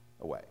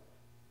away.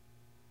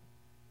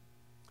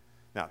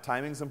 Now,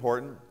 timing's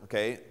important,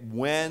 okay?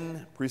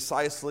 When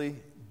precisely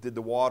did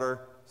the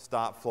water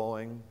stop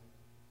flowing?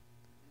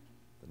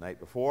 The night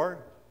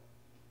before?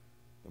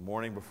 The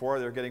morning before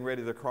they're getting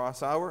ready to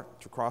cross over?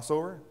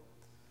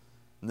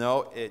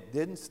 No, it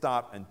didn't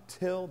stop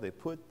until they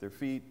put their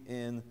feet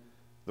in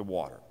the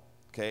water.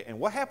 Okay, and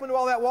what happened to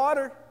all that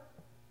water?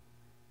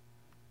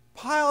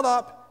 Piled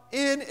up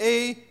in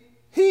a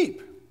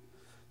heap.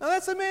 Now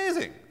that's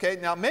amazing. Okay,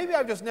 now maybe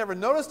I've just never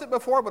noticed it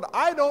before, but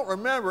I don't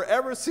remember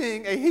ever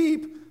seeing a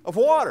heap of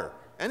water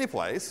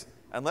anyplace,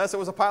 unless it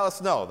was a pile of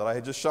snow that I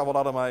had just shoveled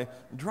out of my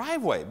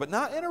driveway, but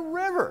not in a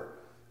river.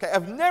 Okay,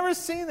 I've never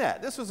seen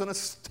that. This was an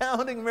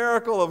astounding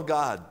miracle of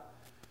God.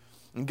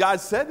 And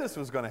God said this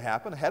was going to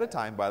happen ahead of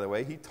time, by the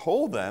way. He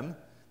told them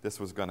this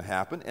was going to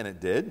happen, and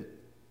it did.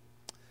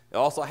 It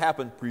also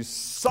happened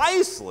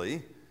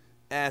precisely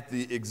at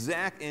the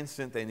exact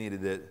instant they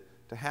needed it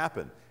to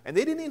happen. And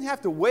they didn't even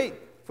have to wait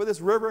for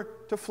this river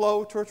to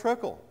flow to a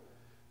trickle.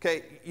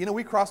 Okay, you know,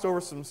 we crossed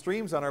over some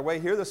streams on our way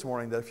here this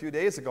morning that a few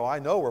days ago I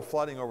know were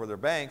flooding over their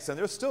banks, and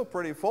they're still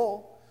pretty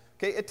full.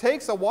 Okay, it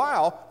takes a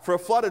while for a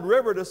flooded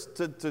river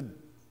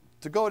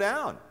to go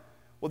down.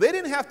 Well, they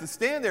didn't have to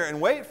stand there and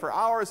wait for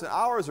hours and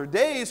hours or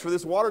days for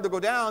this water to go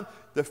down.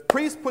 The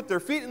priests put their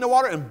feet in the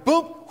water, and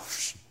boom,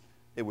 whoosh,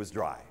 it was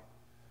dry.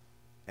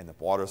 And the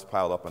waters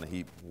piled up in a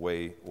heap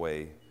way,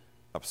 way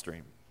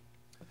upstream.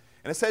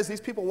 And it says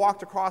these people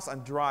walked across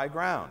on dry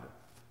ground.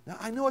 Now,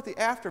 I know what the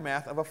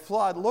aftermath of a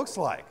flood looks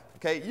like.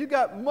 Okay, you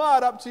got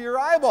mud up to your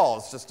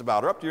eyeballs just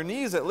about, or up to your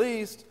knees at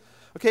least.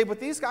 Okay, but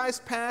these guys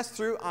passed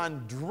through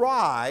on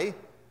dry,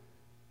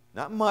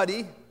 not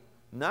muddy,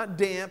 not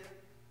damp,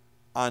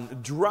 on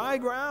dry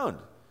ground.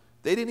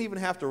 They didn't even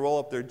have to roll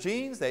up their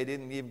jeans. They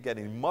didn't even get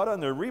any mud on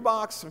their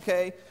Reeboks,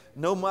 okay?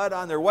 No mud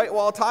on their white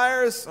wall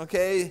tires,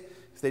 okay?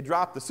 If they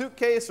dropped a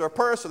suitcase or a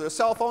purse or their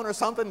cell phone or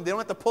something, they don't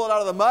have to pull it out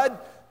of the mud,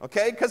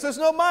 okay? Because there's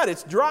no mud.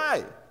 It's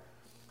dry.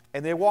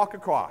 And they walk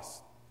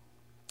across.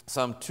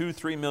 Some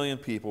 2-3 million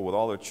people with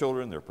all their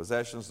children, their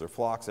possessions, their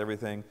flocks,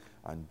 everything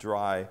on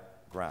dry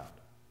ground.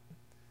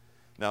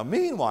 Now,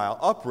 meanwhile,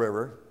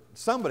 upriver,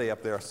 somebody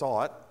up there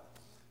saw it.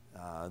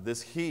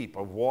 This heap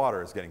of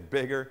water is getting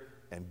bigger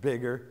and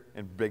bigger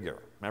and bigger.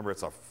 Remember,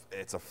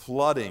 it's a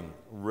flooding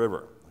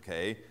river,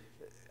 okay?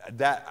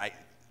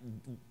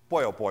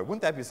 Boy, oh boy,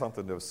 wouldn't that be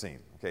something to have seen?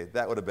 Okay,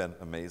 that would have been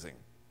amazing.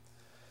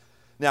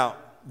 Now,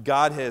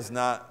 God has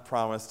not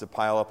promised to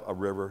pile up a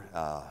river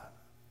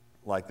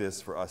like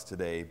this for us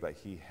today, but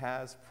He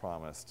has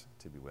promised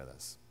to be with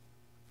us.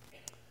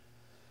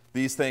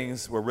 These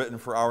things were written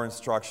for our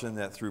instruction,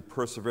 that through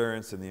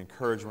perseverance and the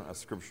encouragement of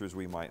Scriptures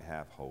we might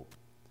have hope.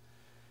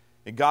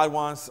 And God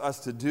wants us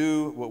to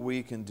do what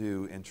we can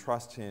do and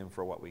trust Him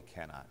for what we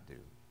cannot do. Do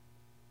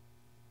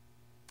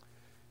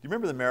you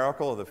remember the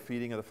miracle of the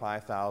feeding of the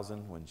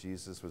 5,000 when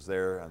Jesus was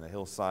there on the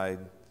hillside?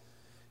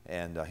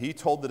 And He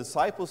told the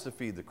disciples to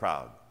feed the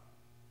crowd.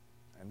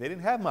 And they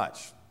didn't have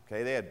much.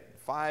 Okay, they had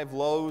 5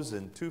 loaves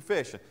and 2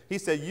 fish. He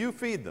said, you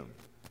feed them.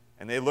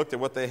 And they looked at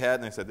what they had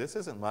and they said, this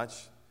isn't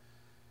much.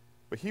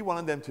 But He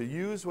wanted them to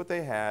use what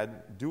they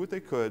had, do what they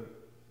could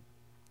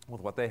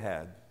with what they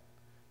had,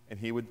 and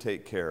He would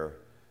take care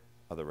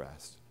of the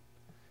rest.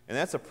 And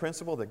that's a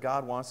principle that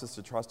God wants us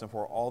to trust Him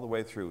for all the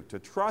way through. To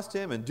trust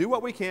Him and do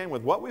what we can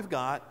with what we've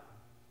got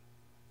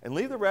and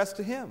leave the rest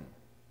to Him.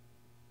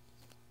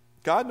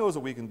 God knows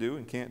what we can do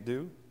and can't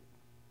do.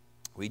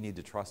 We need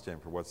to trust Him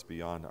for what's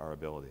beyond our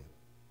ability.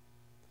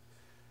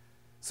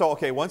 So,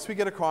 okay, once we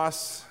get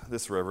across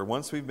this river,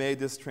 once we've made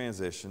this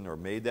transition or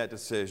made that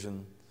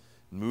decision,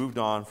 moved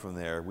on from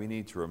there, we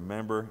need to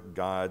remember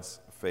God's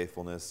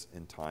faithfulness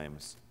in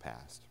times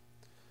past.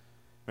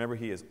 Remember,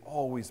 He has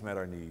always met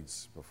our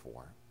needs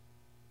before.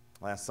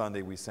 Last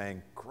Sunday we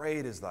sang,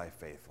 "Great is thy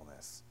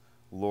faithfulness,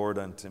 Lord,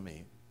 unto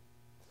me."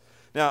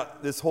 Now,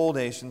 this whole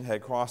nation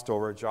had crossed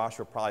over.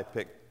 Joshua probably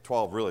picked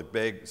 12 really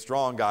big,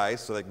 strong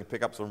guys so they can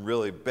pick up some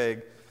really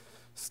big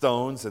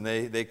stones, and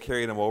they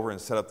carried them over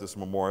and set up this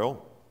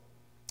memorial.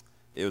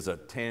 It was a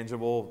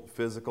tangible,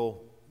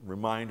 physical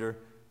reminder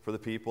for the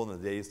people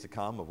in the days to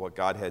come of what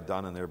God had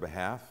done on their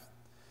behalf.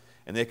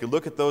 And they could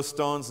look at those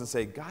stones and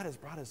say, God has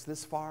brought us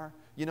this far.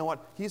 You know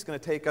what? He's going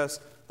to take us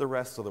the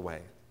rest of the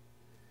way.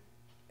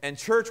 And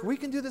church, we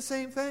can do the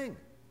same thing.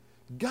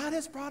 God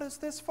has brought us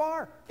this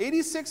far.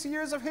 86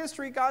 years of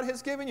history God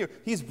has given you.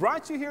 He's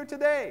brought you here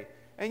today.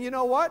 And you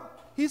know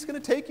what? He's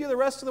going to take you the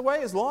rest of the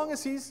way as long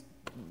as He's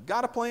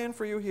got a plan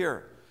for you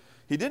here.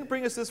 He didn't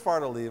bring us this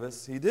far to leave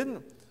us. He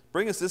didn't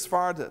bring us this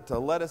far to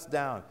let us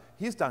down.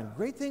 He's done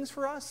great things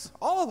for us,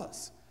 all of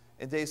us,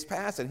 in days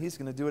past, and He's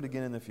going to do it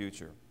again in the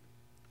future.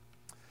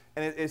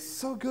 And it is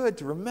so good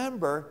to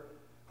remember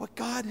what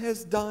God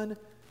has done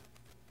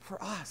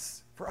for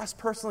us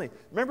personally.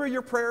 Remember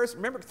your prayers.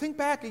 Think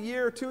back a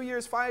year, 2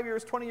 years, 5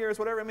 years, 20 years,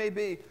 whatever it may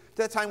be, to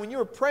that time when you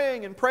were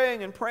praying and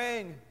praying and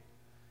praying,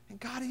 and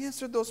God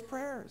answered those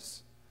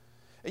prayers.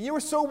 And you were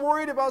so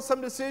worried about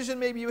some decision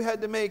maybe you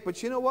had to make,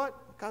 but you know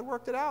what? God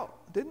worked it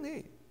out, didn't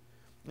He?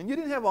 And you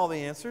didn't have all the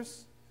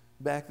answers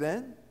back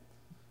then,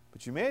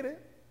 but you made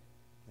it,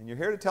 and you're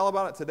here to tell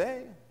about it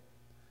today.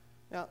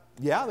 Now,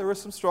 yeah, there were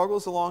some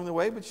struggles along the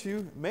way, but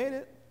you made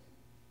it.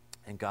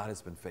 And God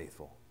has been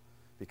faithful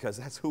because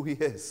that's who He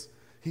is.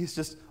 He's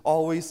just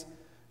always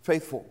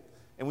faithful.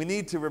 And we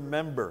need to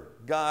remember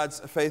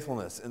God's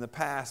faithfulness in the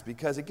past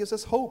because it gives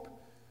us hope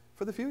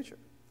for the future.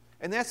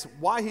 And that's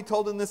why He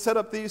told them to set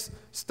up these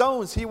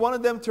stones. He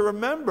wanted them to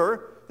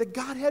remember that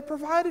God had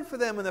provided for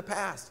them in the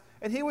past.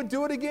 And He would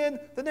do it again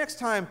the next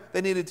time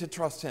they needed to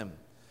trust Him.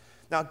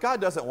 Now,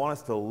 God doesn't want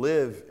us to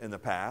live in the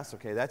past,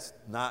 okay? That's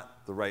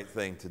not the right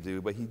thing to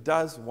do, but He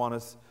does want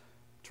us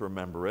to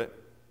remember it.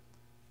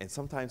 And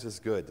sometimes it's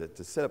good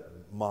to set up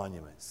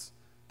monuments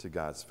to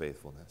God's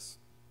faithfulness.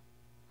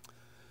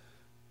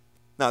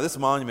 Now, this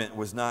monument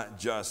was not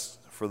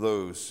just for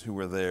those who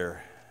were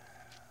there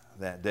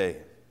that day.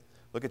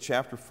 Look at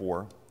chapter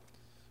 4,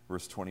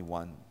 verse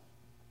 21.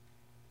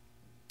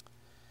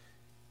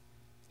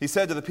 He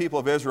said to the people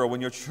of Israel,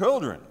 when your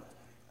children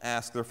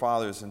ask their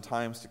fathers in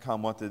times to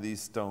come, what do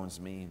these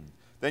stones mean?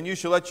 Then you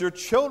shall let your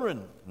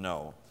children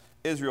know.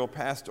 Israel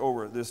passed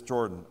over this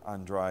Jordan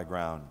on dry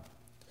ground.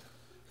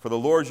 For the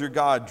Lord your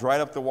God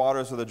dried up the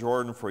waters of the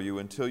Jordan for you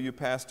until you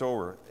passed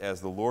over, as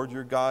the Lord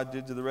your God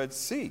did to the Red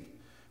Sea,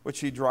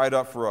 which He dried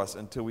up for us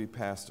until we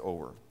passed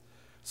over.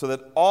 So that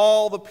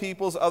all the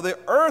peoples of the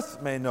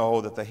earth may know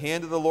that the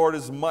hand of the Lord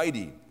is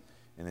mighty,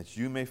 and that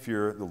you may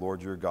fear the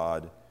Lord your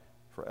God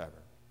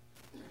forever.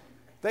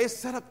 They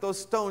set up those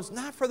stones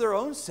not for their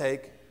own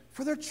sake,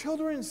 for their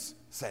children's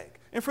sake,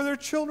 and for their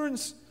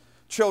children's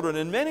children,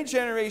 and many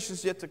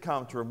generations yet to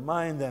come, to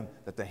remind them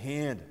that the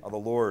hand of the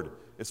Lord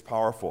is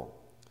powerful.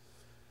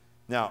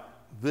 Now,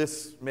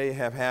 this may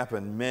have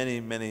happened many,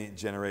 many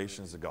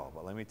generations ago,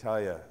 but let me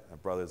tell you,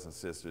 brothers and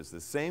sisters,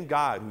 the same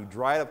God who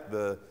dried up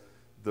the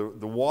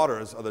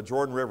waters of the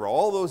Jordan River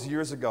all those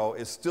years ago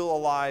is still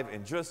alive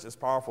and just as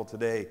powerful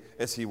today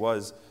as he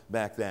was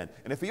back then.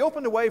 And if he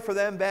opened a way for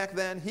them back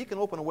then, he can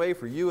open a way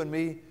for you and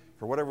me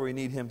for whatever we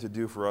need him to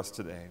do for us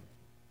today.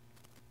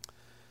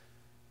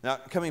 Now,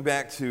 coming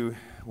back to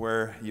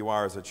where you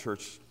are as a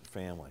church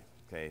family,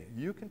 okay,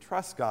 you can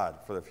trust God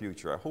for the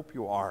future. I hope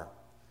you are,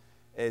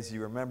 as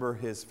you remember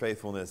his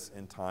faithfulness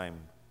in time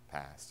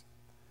past.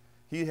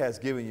 He has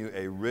given you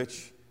a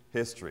rich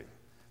history.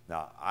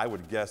 Now, I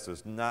would guess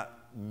there's not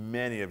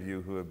many of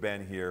you who have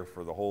been here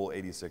for the whole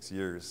 86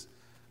 years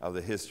of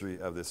the history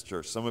of this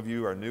church. Some of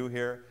you are new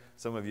here.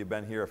 Some of you have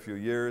been here a few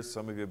years.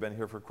 Some of you have been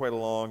here for quite a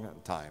long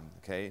time,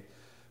 okay?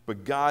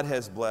 But God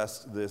has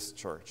blessed this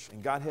church,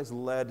 and God has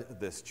led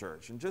this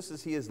church. And just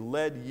as he has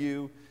led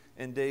you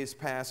in days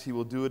past, he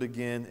will do it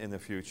again in the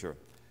future.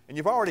 And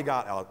you've already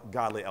got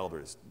godly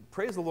elders.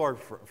 Praise the Lord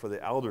for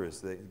the elders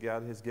that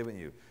God has given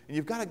you. And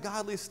you've got a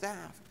godly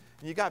staff.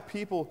 And you've got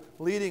people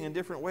leading in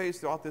different ways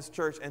throughout this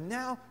church. And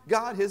now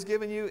God has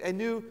given you a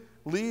new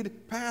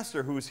lead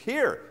pastor who's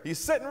here. He's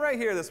sitting right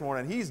here this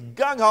morning. He's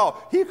gung-ho.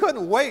 He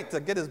couldn't wait to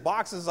get his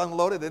boxes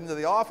unloaded into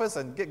the office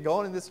and get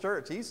going in this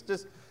church. He's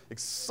just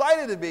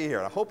excited to be here.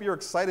 And I hope you're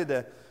excited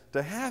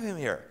to have him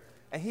here.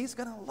 And he's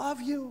going to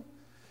love you.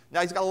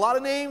 Now, he's got a lot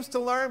of names to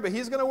learn, but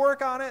he's going to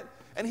work on it.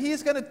 And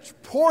he's going to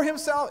pour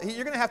himself.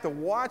 You're going to have to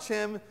watch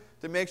him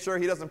to make sure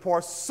he doesn't pour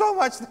so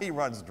much that he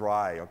runs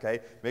dry, okay?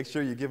 Make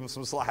sure you give him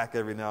some slack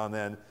every now and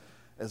then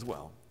as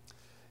well.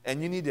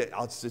 And you need to,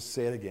 I'll just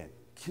say it again,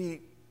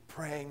 keep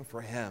praying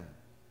for him.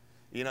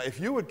 You know,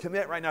 if you would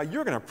commit right now,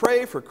 you're going to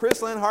pray for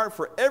Chris Lenhart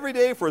for every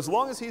day, for as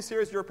long as he's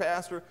here as your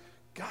pastor,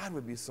 God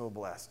would be so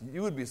blessed.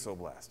 You would be so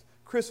blessed.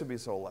 Chris would be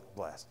so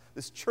blessed.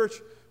 This church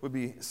would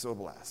be so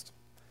blessed.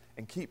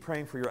 And keep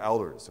praying for your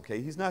elders,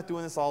 okay? He's not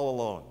doing this all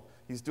alone.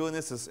 He's doing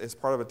this as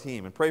part of a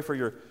team. And pray for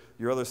your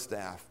other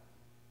staff.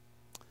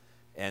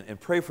 And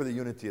pray for the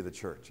unity of the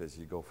church as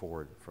you go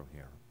forward from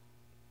here.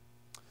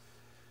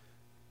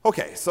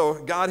 Okay,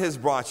 so God has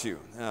brought you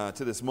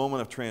to this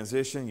moment of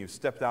transition. You've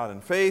stepped out in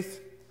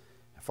faith,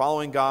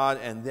 following God,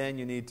 and then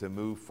you need to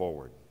move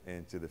forward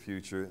into the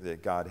future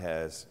that God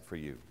has for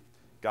you.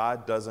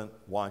 God doesn't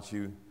want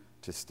you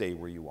to stay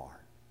where you are.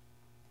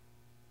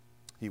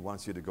 He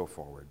wants you to go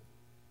forward.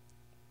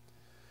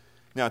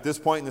 Now, at this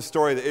point in the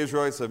story, the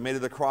Israelites have made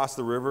it across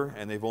the river,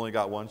 and they've only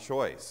got one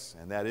choice,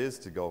 and that is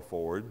to go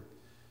forward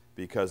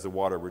because the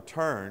water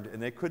returned,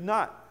 and they could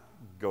not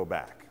go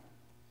back.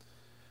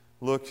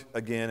 Look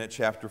again at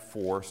chapter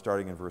 4,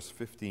 starting in verse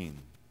 15.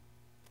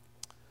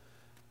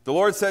 The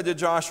Lord said to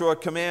Joshua,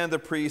 "Command the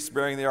priests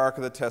bearing the ark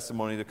of the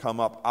testimony to come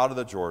up out of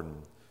the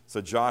Jordan." So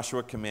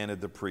Joshua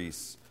commanded the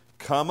priests,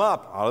 "Come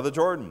up out of the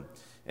Jordan."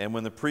 And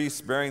when the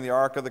priests bearing the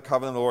ark of the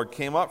covenant of the Lord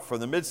came up from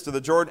the midst of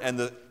the Jordan,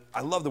 and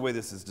I love the way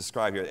this is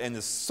described here, and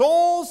the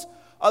soles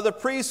of the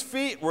priests'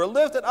 feet were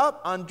lifted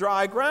up on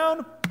dry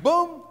ground,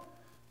 boom,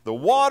 the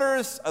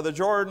waters of the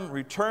Jordan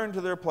returned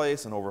to their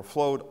place and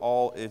overflowed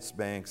all its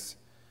banks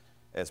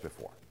as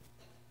before.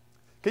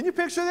 Can you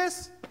picture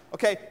this?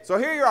 Okay, so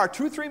here you are,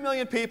 2-3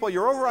 million people,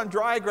 you're over on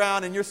dry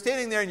ground, and you're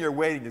standing there and you're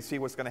waiting to see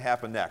what's going to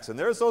happen next. And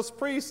there's those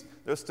priests,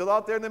 they're still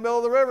out there in the middle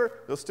of the river,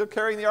 they're still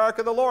carrying the ark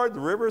of the Lord, the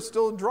river is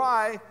still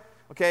dry,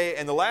 okay,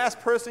 and the last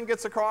person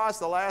gets across,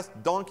 the last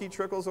donkey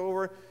trickles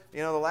over,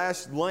 the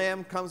last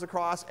lamb comes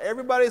across,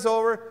 everybody's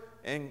over,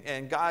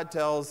 and God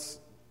tells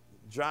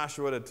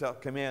Joshua to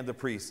command the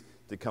priests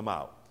to come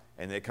out.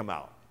 And they come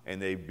out,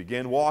 and they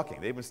begin walking.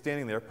 They've been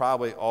standing there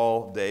probably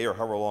all day or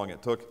however long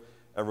it took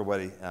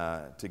everybody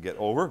to get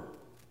over.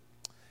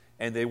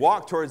 And they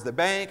walk towards the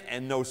bank,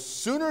 and no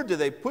sooner do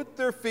they put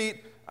their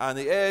feet on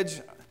the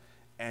edge,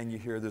 and you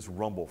hear this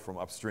rumble from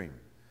upstream.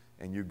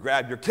 And you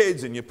grab your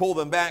kids and you pull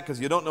them back because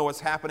you don't know what's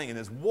happening, and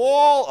this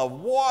wall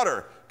of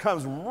water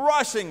comes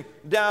rushing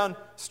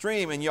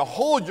downstream, and you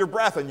hold your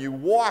breath and you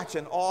watch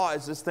in awe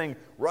as this thing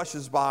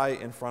rushes by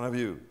in front of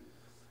you.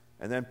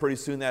 And then pretty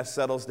soon that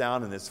settles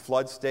down in this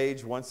flood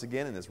stage once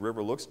again, and this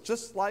river looks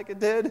just like it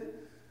did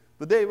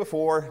the day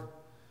before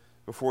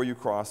you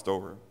crossed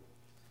over.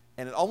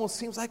 And it almost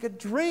seems like a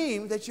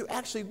dream that you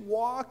actually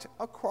walked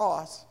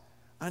across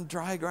on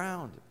dry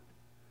ground.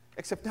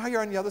 Except now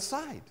you're on the other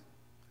side,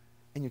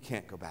 and you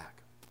can't go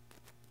back.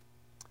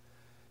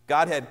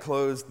 God had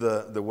closed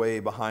the way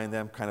behind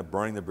them, kind of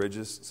burning the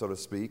bridges, so to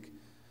speak,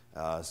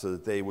 so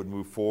that they would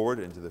move forward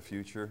into the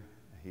future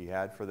he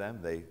had for them.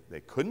 They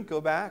couldn't go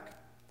back.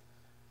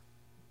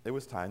 It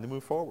was time to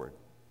move forward.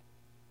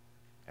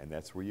 And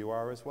that's where you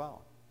are as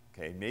well.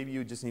 Okay, maybe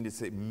you just need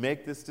to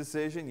make this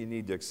decision. You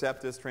need to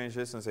accept this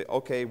transition and say,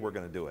 okay, we're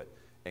going to do it.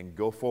 And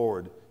go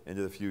forward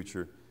into the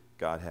future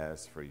God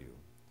has for you.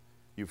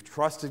 You've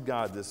trusted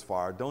God this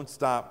far. Don't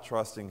stop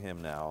trusting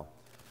him now.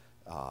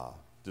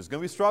 There's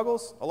going to be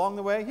struggles along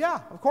the way.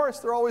 Yeah, of course,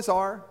 there always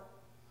are.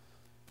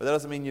 But that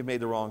doesn't mean you've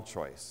made the wrong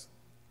choice.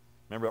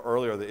 Remember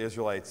earlier the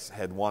Israelites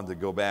had wanted to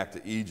go back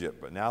to Egypt,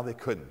 but now they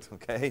couldn't,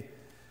 okay?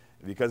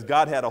 Because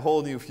God had a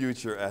whole new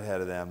future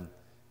ahead of them.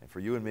 And for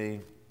you and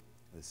me,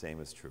 the same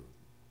is true.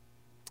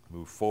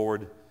 Move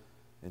forward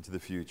into the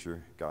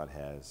future God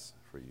has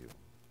for you.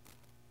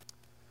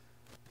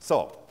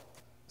 So,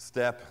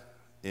 step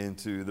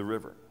into the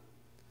river.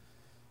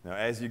 Now,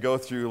 as you go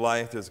through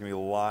life, there's going to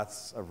be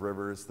lots of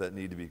rivers that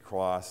need to be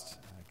crossed.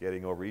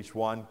 Getting over each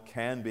one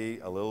can be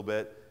a little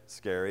bit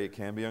scary. It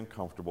can be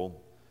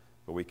uncomfortable,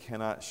 but we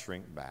cannot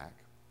shrink back.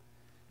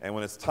 And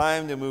when it's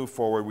time to move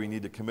forward, we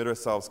need to commit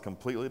ourselves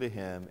completely to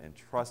Him and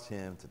trust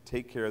Him to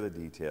take care of the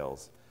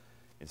details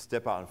and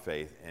step out in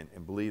faith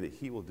and believe that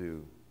He will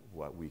do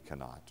what we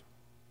cannot.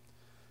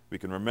 We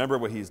can remember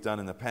what He's done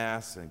in the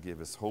past and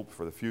give us hope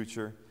for the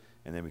future,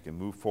 and then we can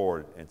move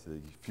forward into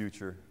the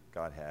future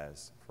God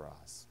has for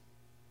us.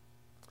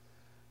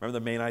 Remember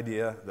the main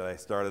idea that I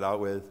started out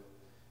with?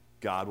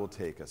 God will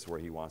take us where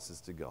He wants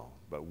us to go,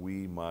 but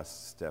we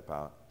must step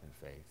out in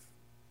faith.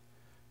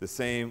 The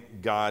same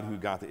God who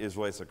got the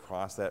Israelites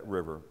across that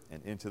river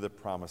and into the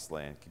promised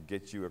land can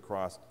get you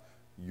across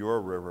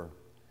your river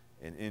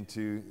and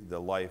into the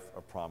life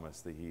of promise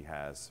that He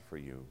has for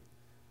you.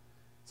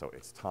 So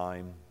it's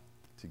time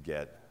to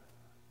get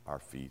our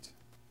feet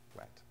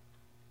wet.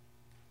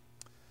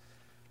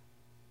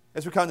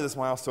 As we come to this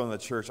milestone in the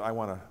church, I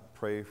want to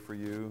pray for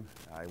you.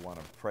 I want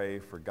to pray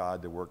for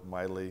God to work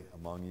mightily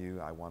among you.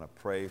 I want to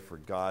pray for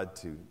God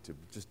to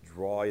just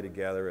draw you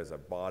together as a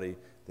body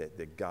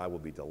that God will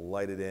be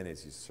delighted in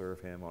as you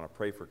serve Him. I want to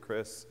pray for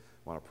Chris.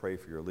 I want to pray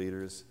for your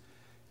leaders.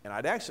 And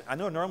I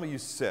know normally you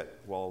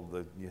sit while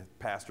the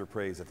pastor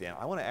prays at the end.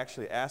 I want to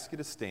actually ask you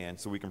to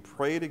stand so we can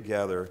pray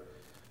together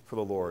for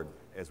the Lord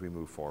as we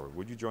move forward.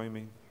 Would you join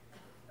me?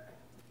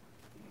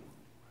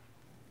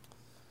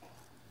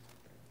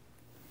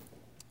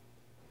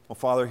 Well,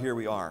 Father, here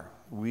we are.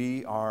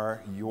 We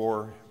are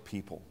your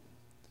people.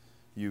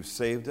 You've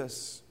saved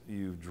us.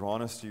 You've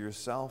drawn us to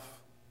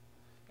yourself.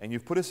 And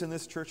you've put us in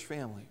this church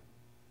family.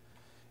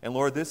 And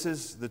Lord, this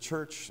is the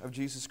church of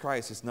Jesus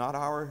Christ. It's not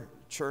our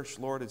church,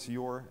 Lord. It's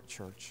your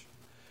church.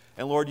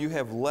 And Lord, you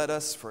have led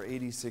us for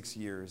 86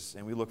 years.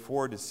 And we look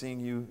forward to seeing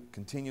you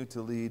continue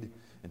to lead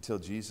until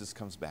Jesus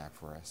comes back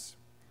for us.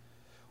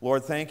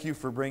 Lord, thank you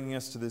for bringing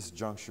us to this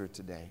juncture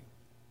today.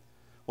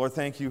 Lord,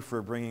 thank you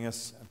for bringing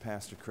us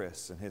Pastor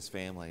Chris and his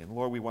family. And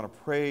Lord, we want to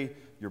pray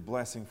your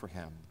blessing for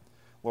him.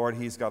 Lord,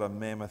 he's got a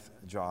mammoth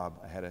job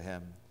ahead of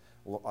him,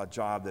 a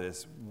job that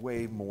is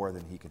way more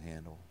than he can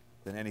handle,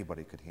 than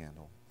anybody could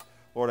handle.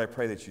 Lord, I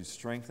pray that you'd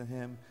strengthen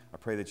him. I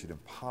pray that you'd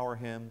empower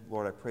him.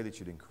 Lord, I pray that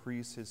you'd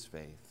increase his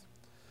faith.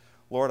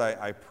 Lord,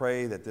 I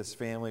pray that this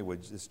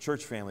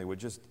church family would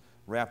just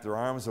wrap their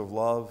arms of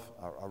love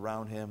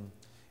around him,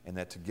 and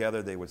that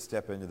together they would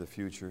step into the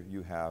future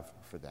you have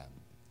for them.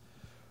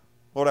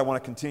 Lord, I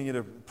want to continue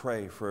to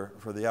pray for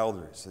the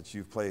elders that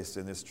you've placed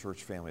in this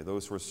church family,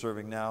 those who are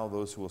serving now,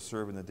 those who will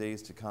serve in the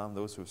days to come,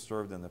 those who have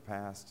served in the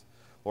past.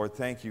 Lord,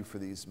 thank you for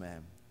these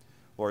men.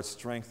 Lord,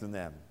 strengthen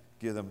them.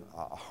 Give them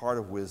a heart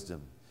of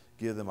wisdom.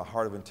 Give them a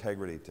heart of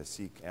integrity to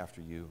seek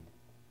after you.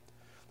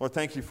 Lord,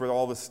 thank you for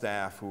all the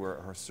staff who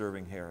are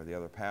serving here, the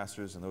other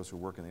pastors and those who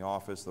work in the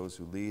office, those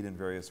who lead in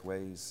various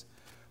ways.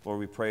 Lord,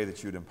 we pray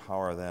that you'd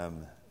empower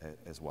them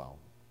as well.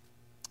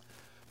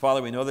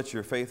 Father, we know that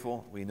you're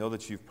faithful. We know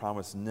that you've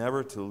promised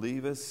never to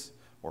leave us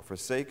or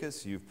forsake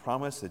us. You've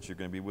promised that you're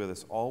going to be with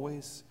us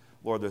always.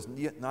 Lord, there's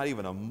not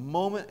even a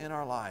moment in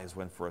our lives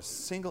when for a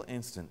single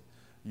instant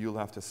you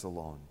left us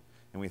alone.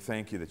 And we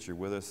thank you that you're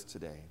with us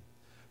today.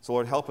 So,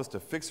 Lord, help us to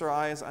fix our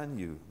eyes on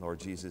you, Lord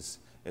Jesus,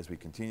 as we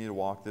continue to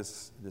walk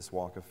this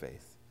walk of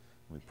faith.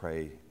 We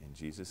pray in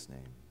Jesus'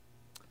 name.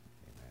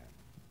 Amen.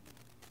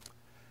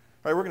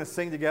 All right, we're going to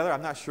sing together.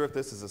 I'm not sure if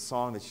this is a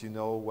song that you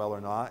know well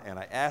or not, and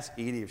I asked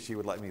Edie if she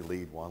would let me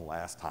lead one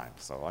last time.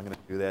 So I'm going to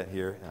do that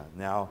here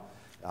now.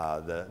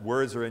 The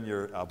words are in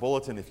your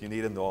bulletin. If you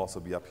need them, they'll also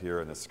be up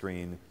here on the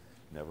screen.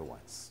 Never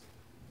once.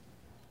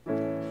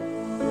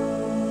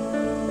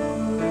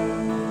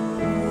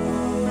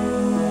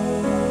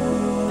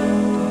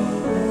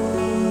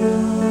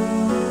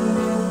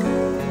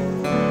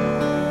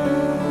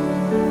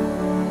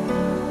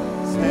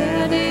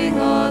 Standing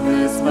on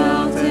this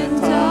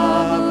mountain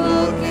top,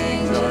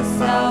 looking just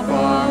how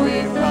far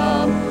we've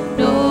come,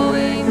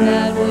 knowing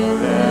that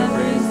with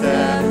every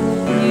step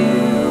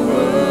you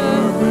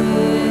were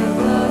with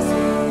us,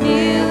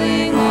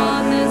 kneeling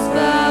on this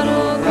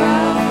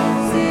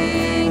battleground,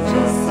 seeing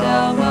just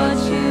how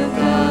much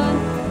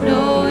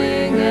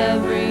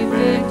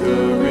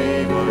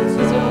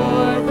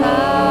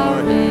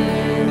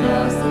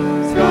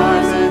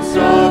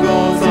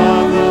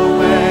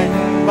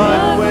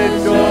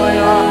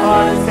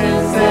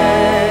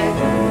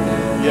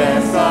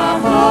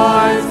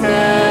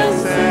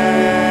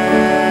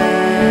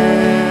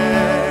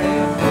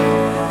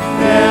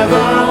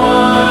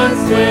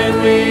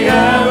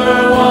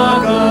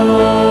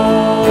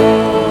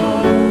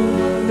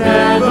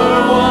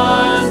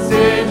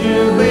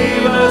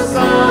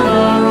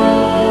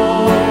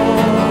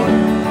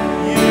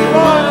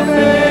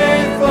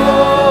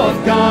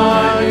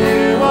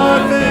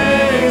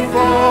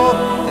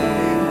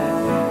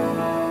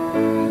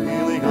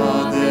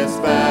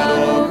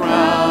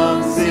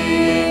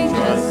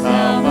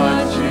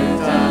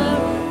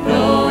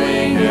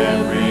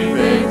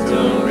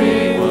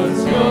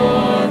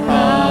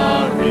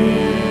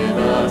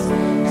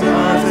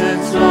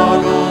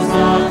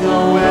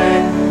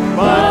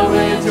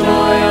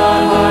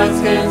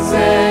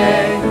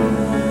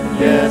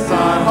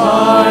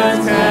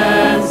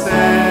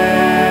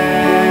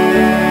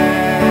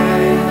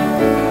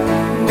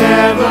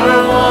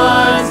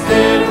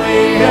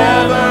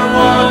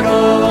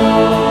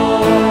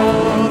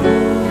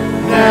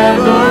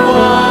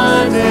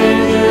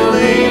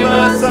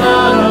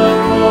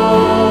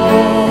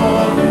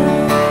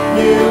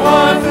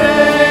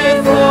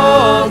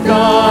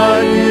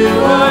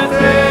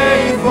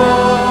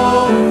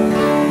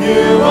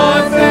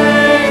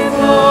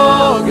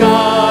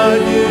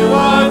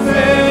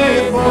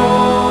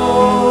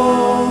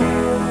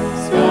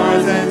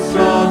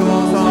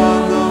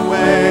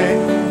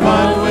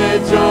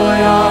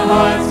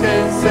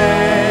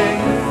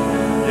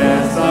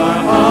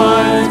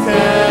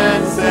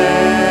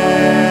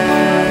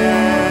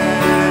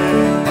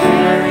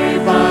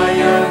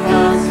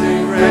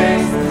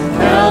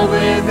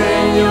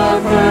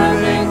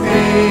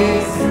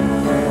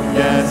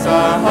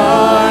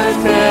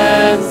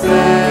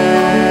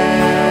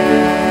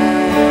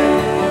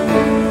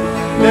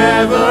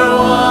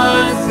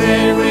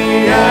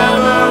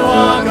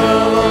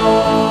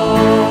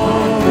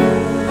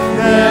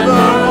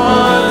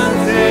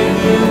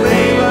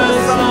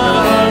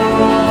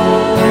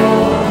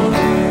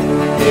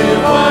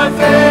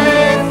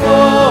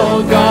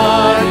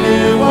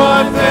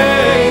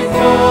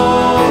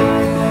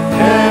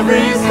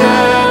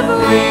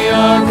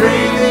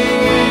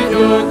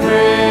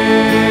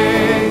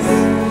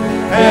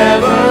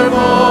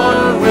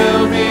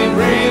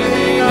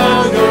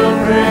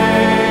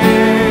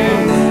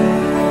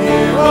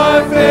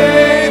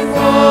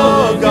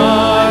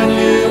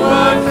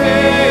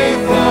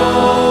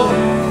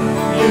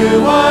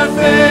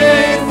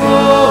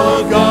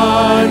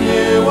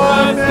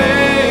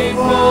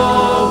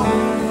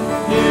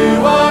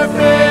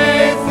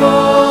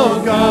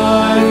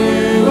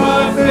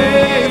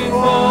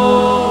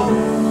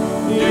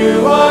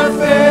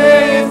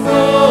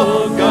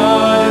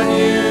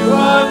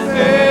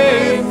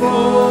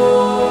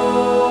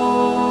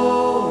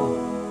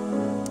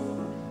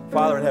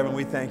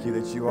thank you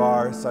that you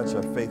are such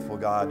a faithful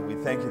God. We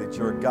thank you that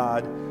you're a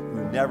God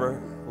who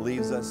never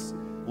leaves us.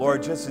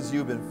 Lord, just as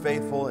you've been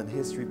faithful in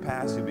history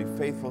past, you'll be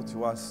faithful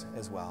to us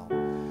as well.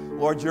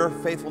 Lord, your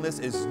faithfulness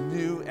is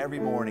new every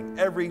morning.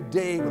 Every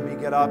day when we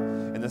get up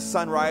and the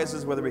sun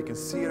rises, whether we can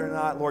see it or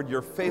not, Lord,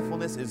 your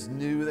faithfulness is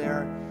new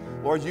there.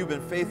 Lord, you've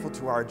been faithful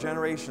to our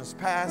generations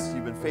past.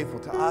 You've been faithful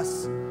to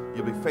us.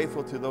 You'll be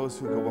faithful to those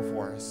who go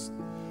before us.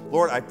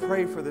 Lord, I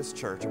pray for this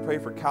church. I pray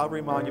for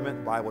Calvary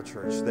Monument Bible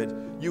Church, that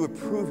you would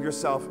prove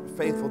yourself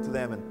faithful to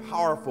them in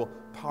powerful,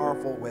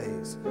 powerful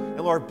ways. And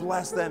Lord,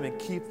 bless them and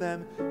keep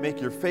them. Make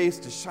your face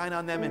to shine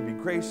on them and be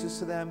gracious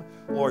to them.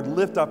 Lord,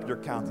 lift up your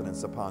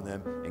countenance upon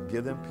them and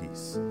give them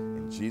peace.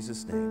 In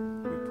Jesus'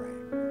 name we